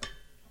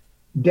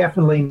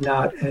definitely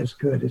not as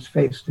good as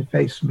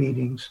face-to-face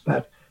meetings,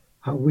 but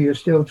we are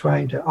still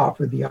trying to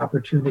offer the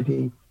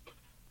opportunity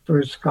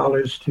for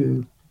scholars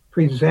to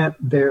present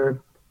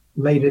their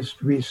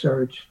latest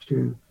research,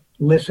 to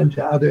listen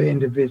to other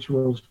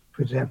individuals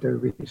present their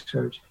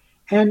research,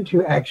 and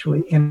to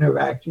actually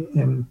interact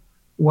in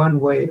one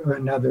way or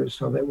another,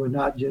 so that we're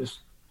not just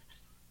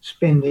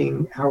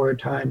spending our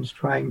times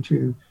trying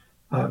to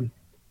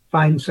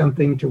find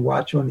something to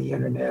watch on the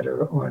internet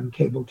or on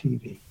cable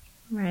TV.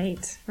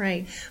 Right.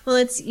 Well,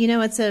 it's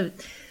a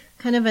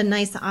kind of a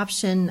nice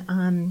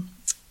option.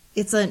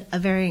 It's a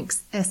very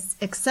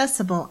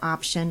accessible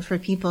option for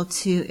people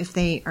to, if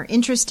they are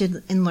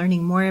interested in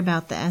learning more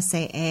about the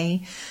SAA.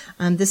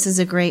 This is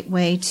a great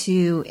way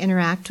to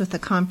interact with a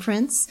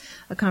conference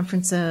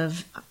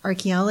of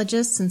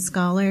archaeologists and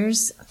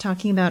scholars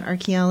talking about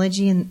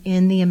archaeology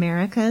in the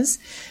Americas.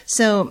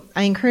 So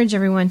I encourage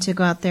everyone to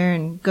go out there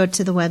and go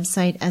to the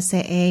website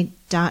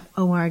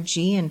saa.org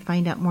and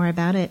find out more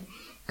about it.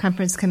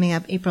 Conference coming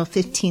up April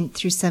 15th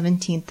through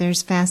 17th.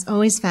 There's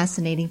always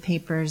fascinating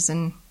papers,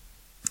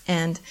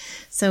 and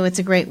so it's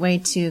a great way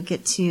to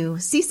get to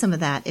see some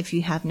of that if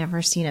you have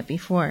never seen it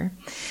before.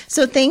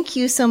 So thank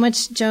you so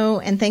much,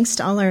 Joe, and thanks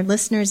to all our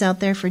listeners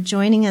out there for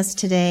joining us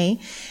today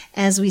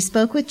as we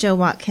spoke with Joe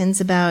Watkins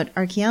about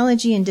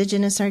archaeology,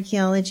 Indigenous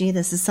archaeology,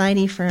 the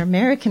Society for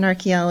American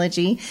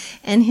Archaeology,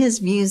 and his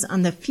views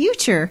on the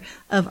future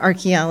of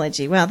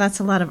archaeology. Wow, that's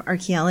a lot of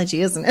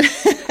archaeology, isn't it?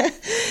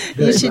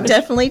 You should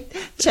definitely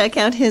check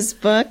out his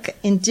book,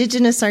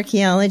 Indigenous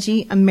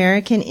Archaeology,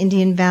 American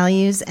Indian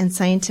Values and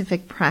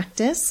Scientific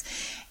Practice.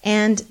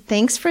 And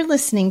thanks for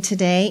listening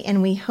today,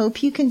 and we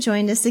hope you can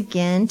join us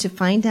again to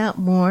find out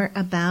more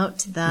about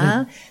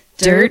the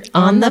Dirt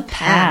on the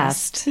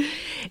Past.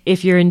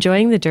 If you're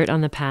enjoying the Dirt on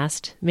the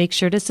Past, make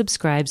sure to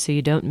subscribe so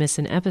you don't miss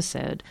an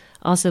episode.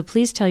 Also,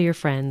 please tell your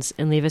friends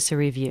and leave us a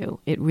review.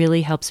 It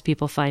really helps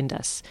people find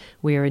us.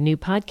 We are a new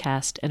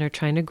podcast and are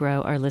trying to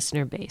grow our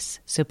listener base.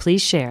 So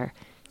please share.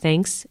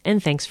 Thanks,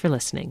 and thanks for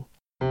listening.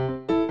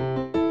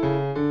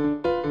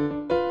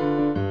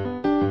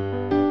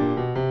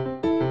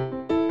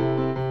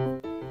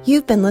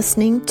 You've been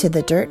listening to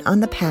The Dirt on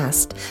the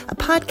Past, a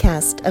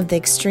podcast of the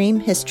Extreme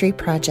History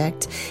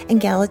Project and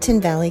Gallatin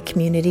Valley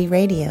Community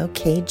Radio,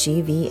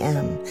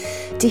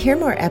 KGVM. To hear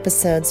more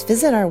episodes,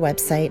 visit our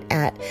website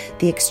at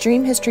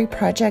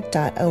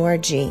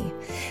theextremehistoryproject.org.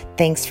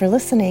 Thanks for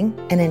listening,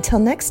 and until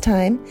next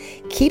time,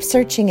 keep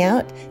searching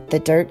out the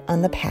dirt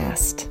on the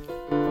past.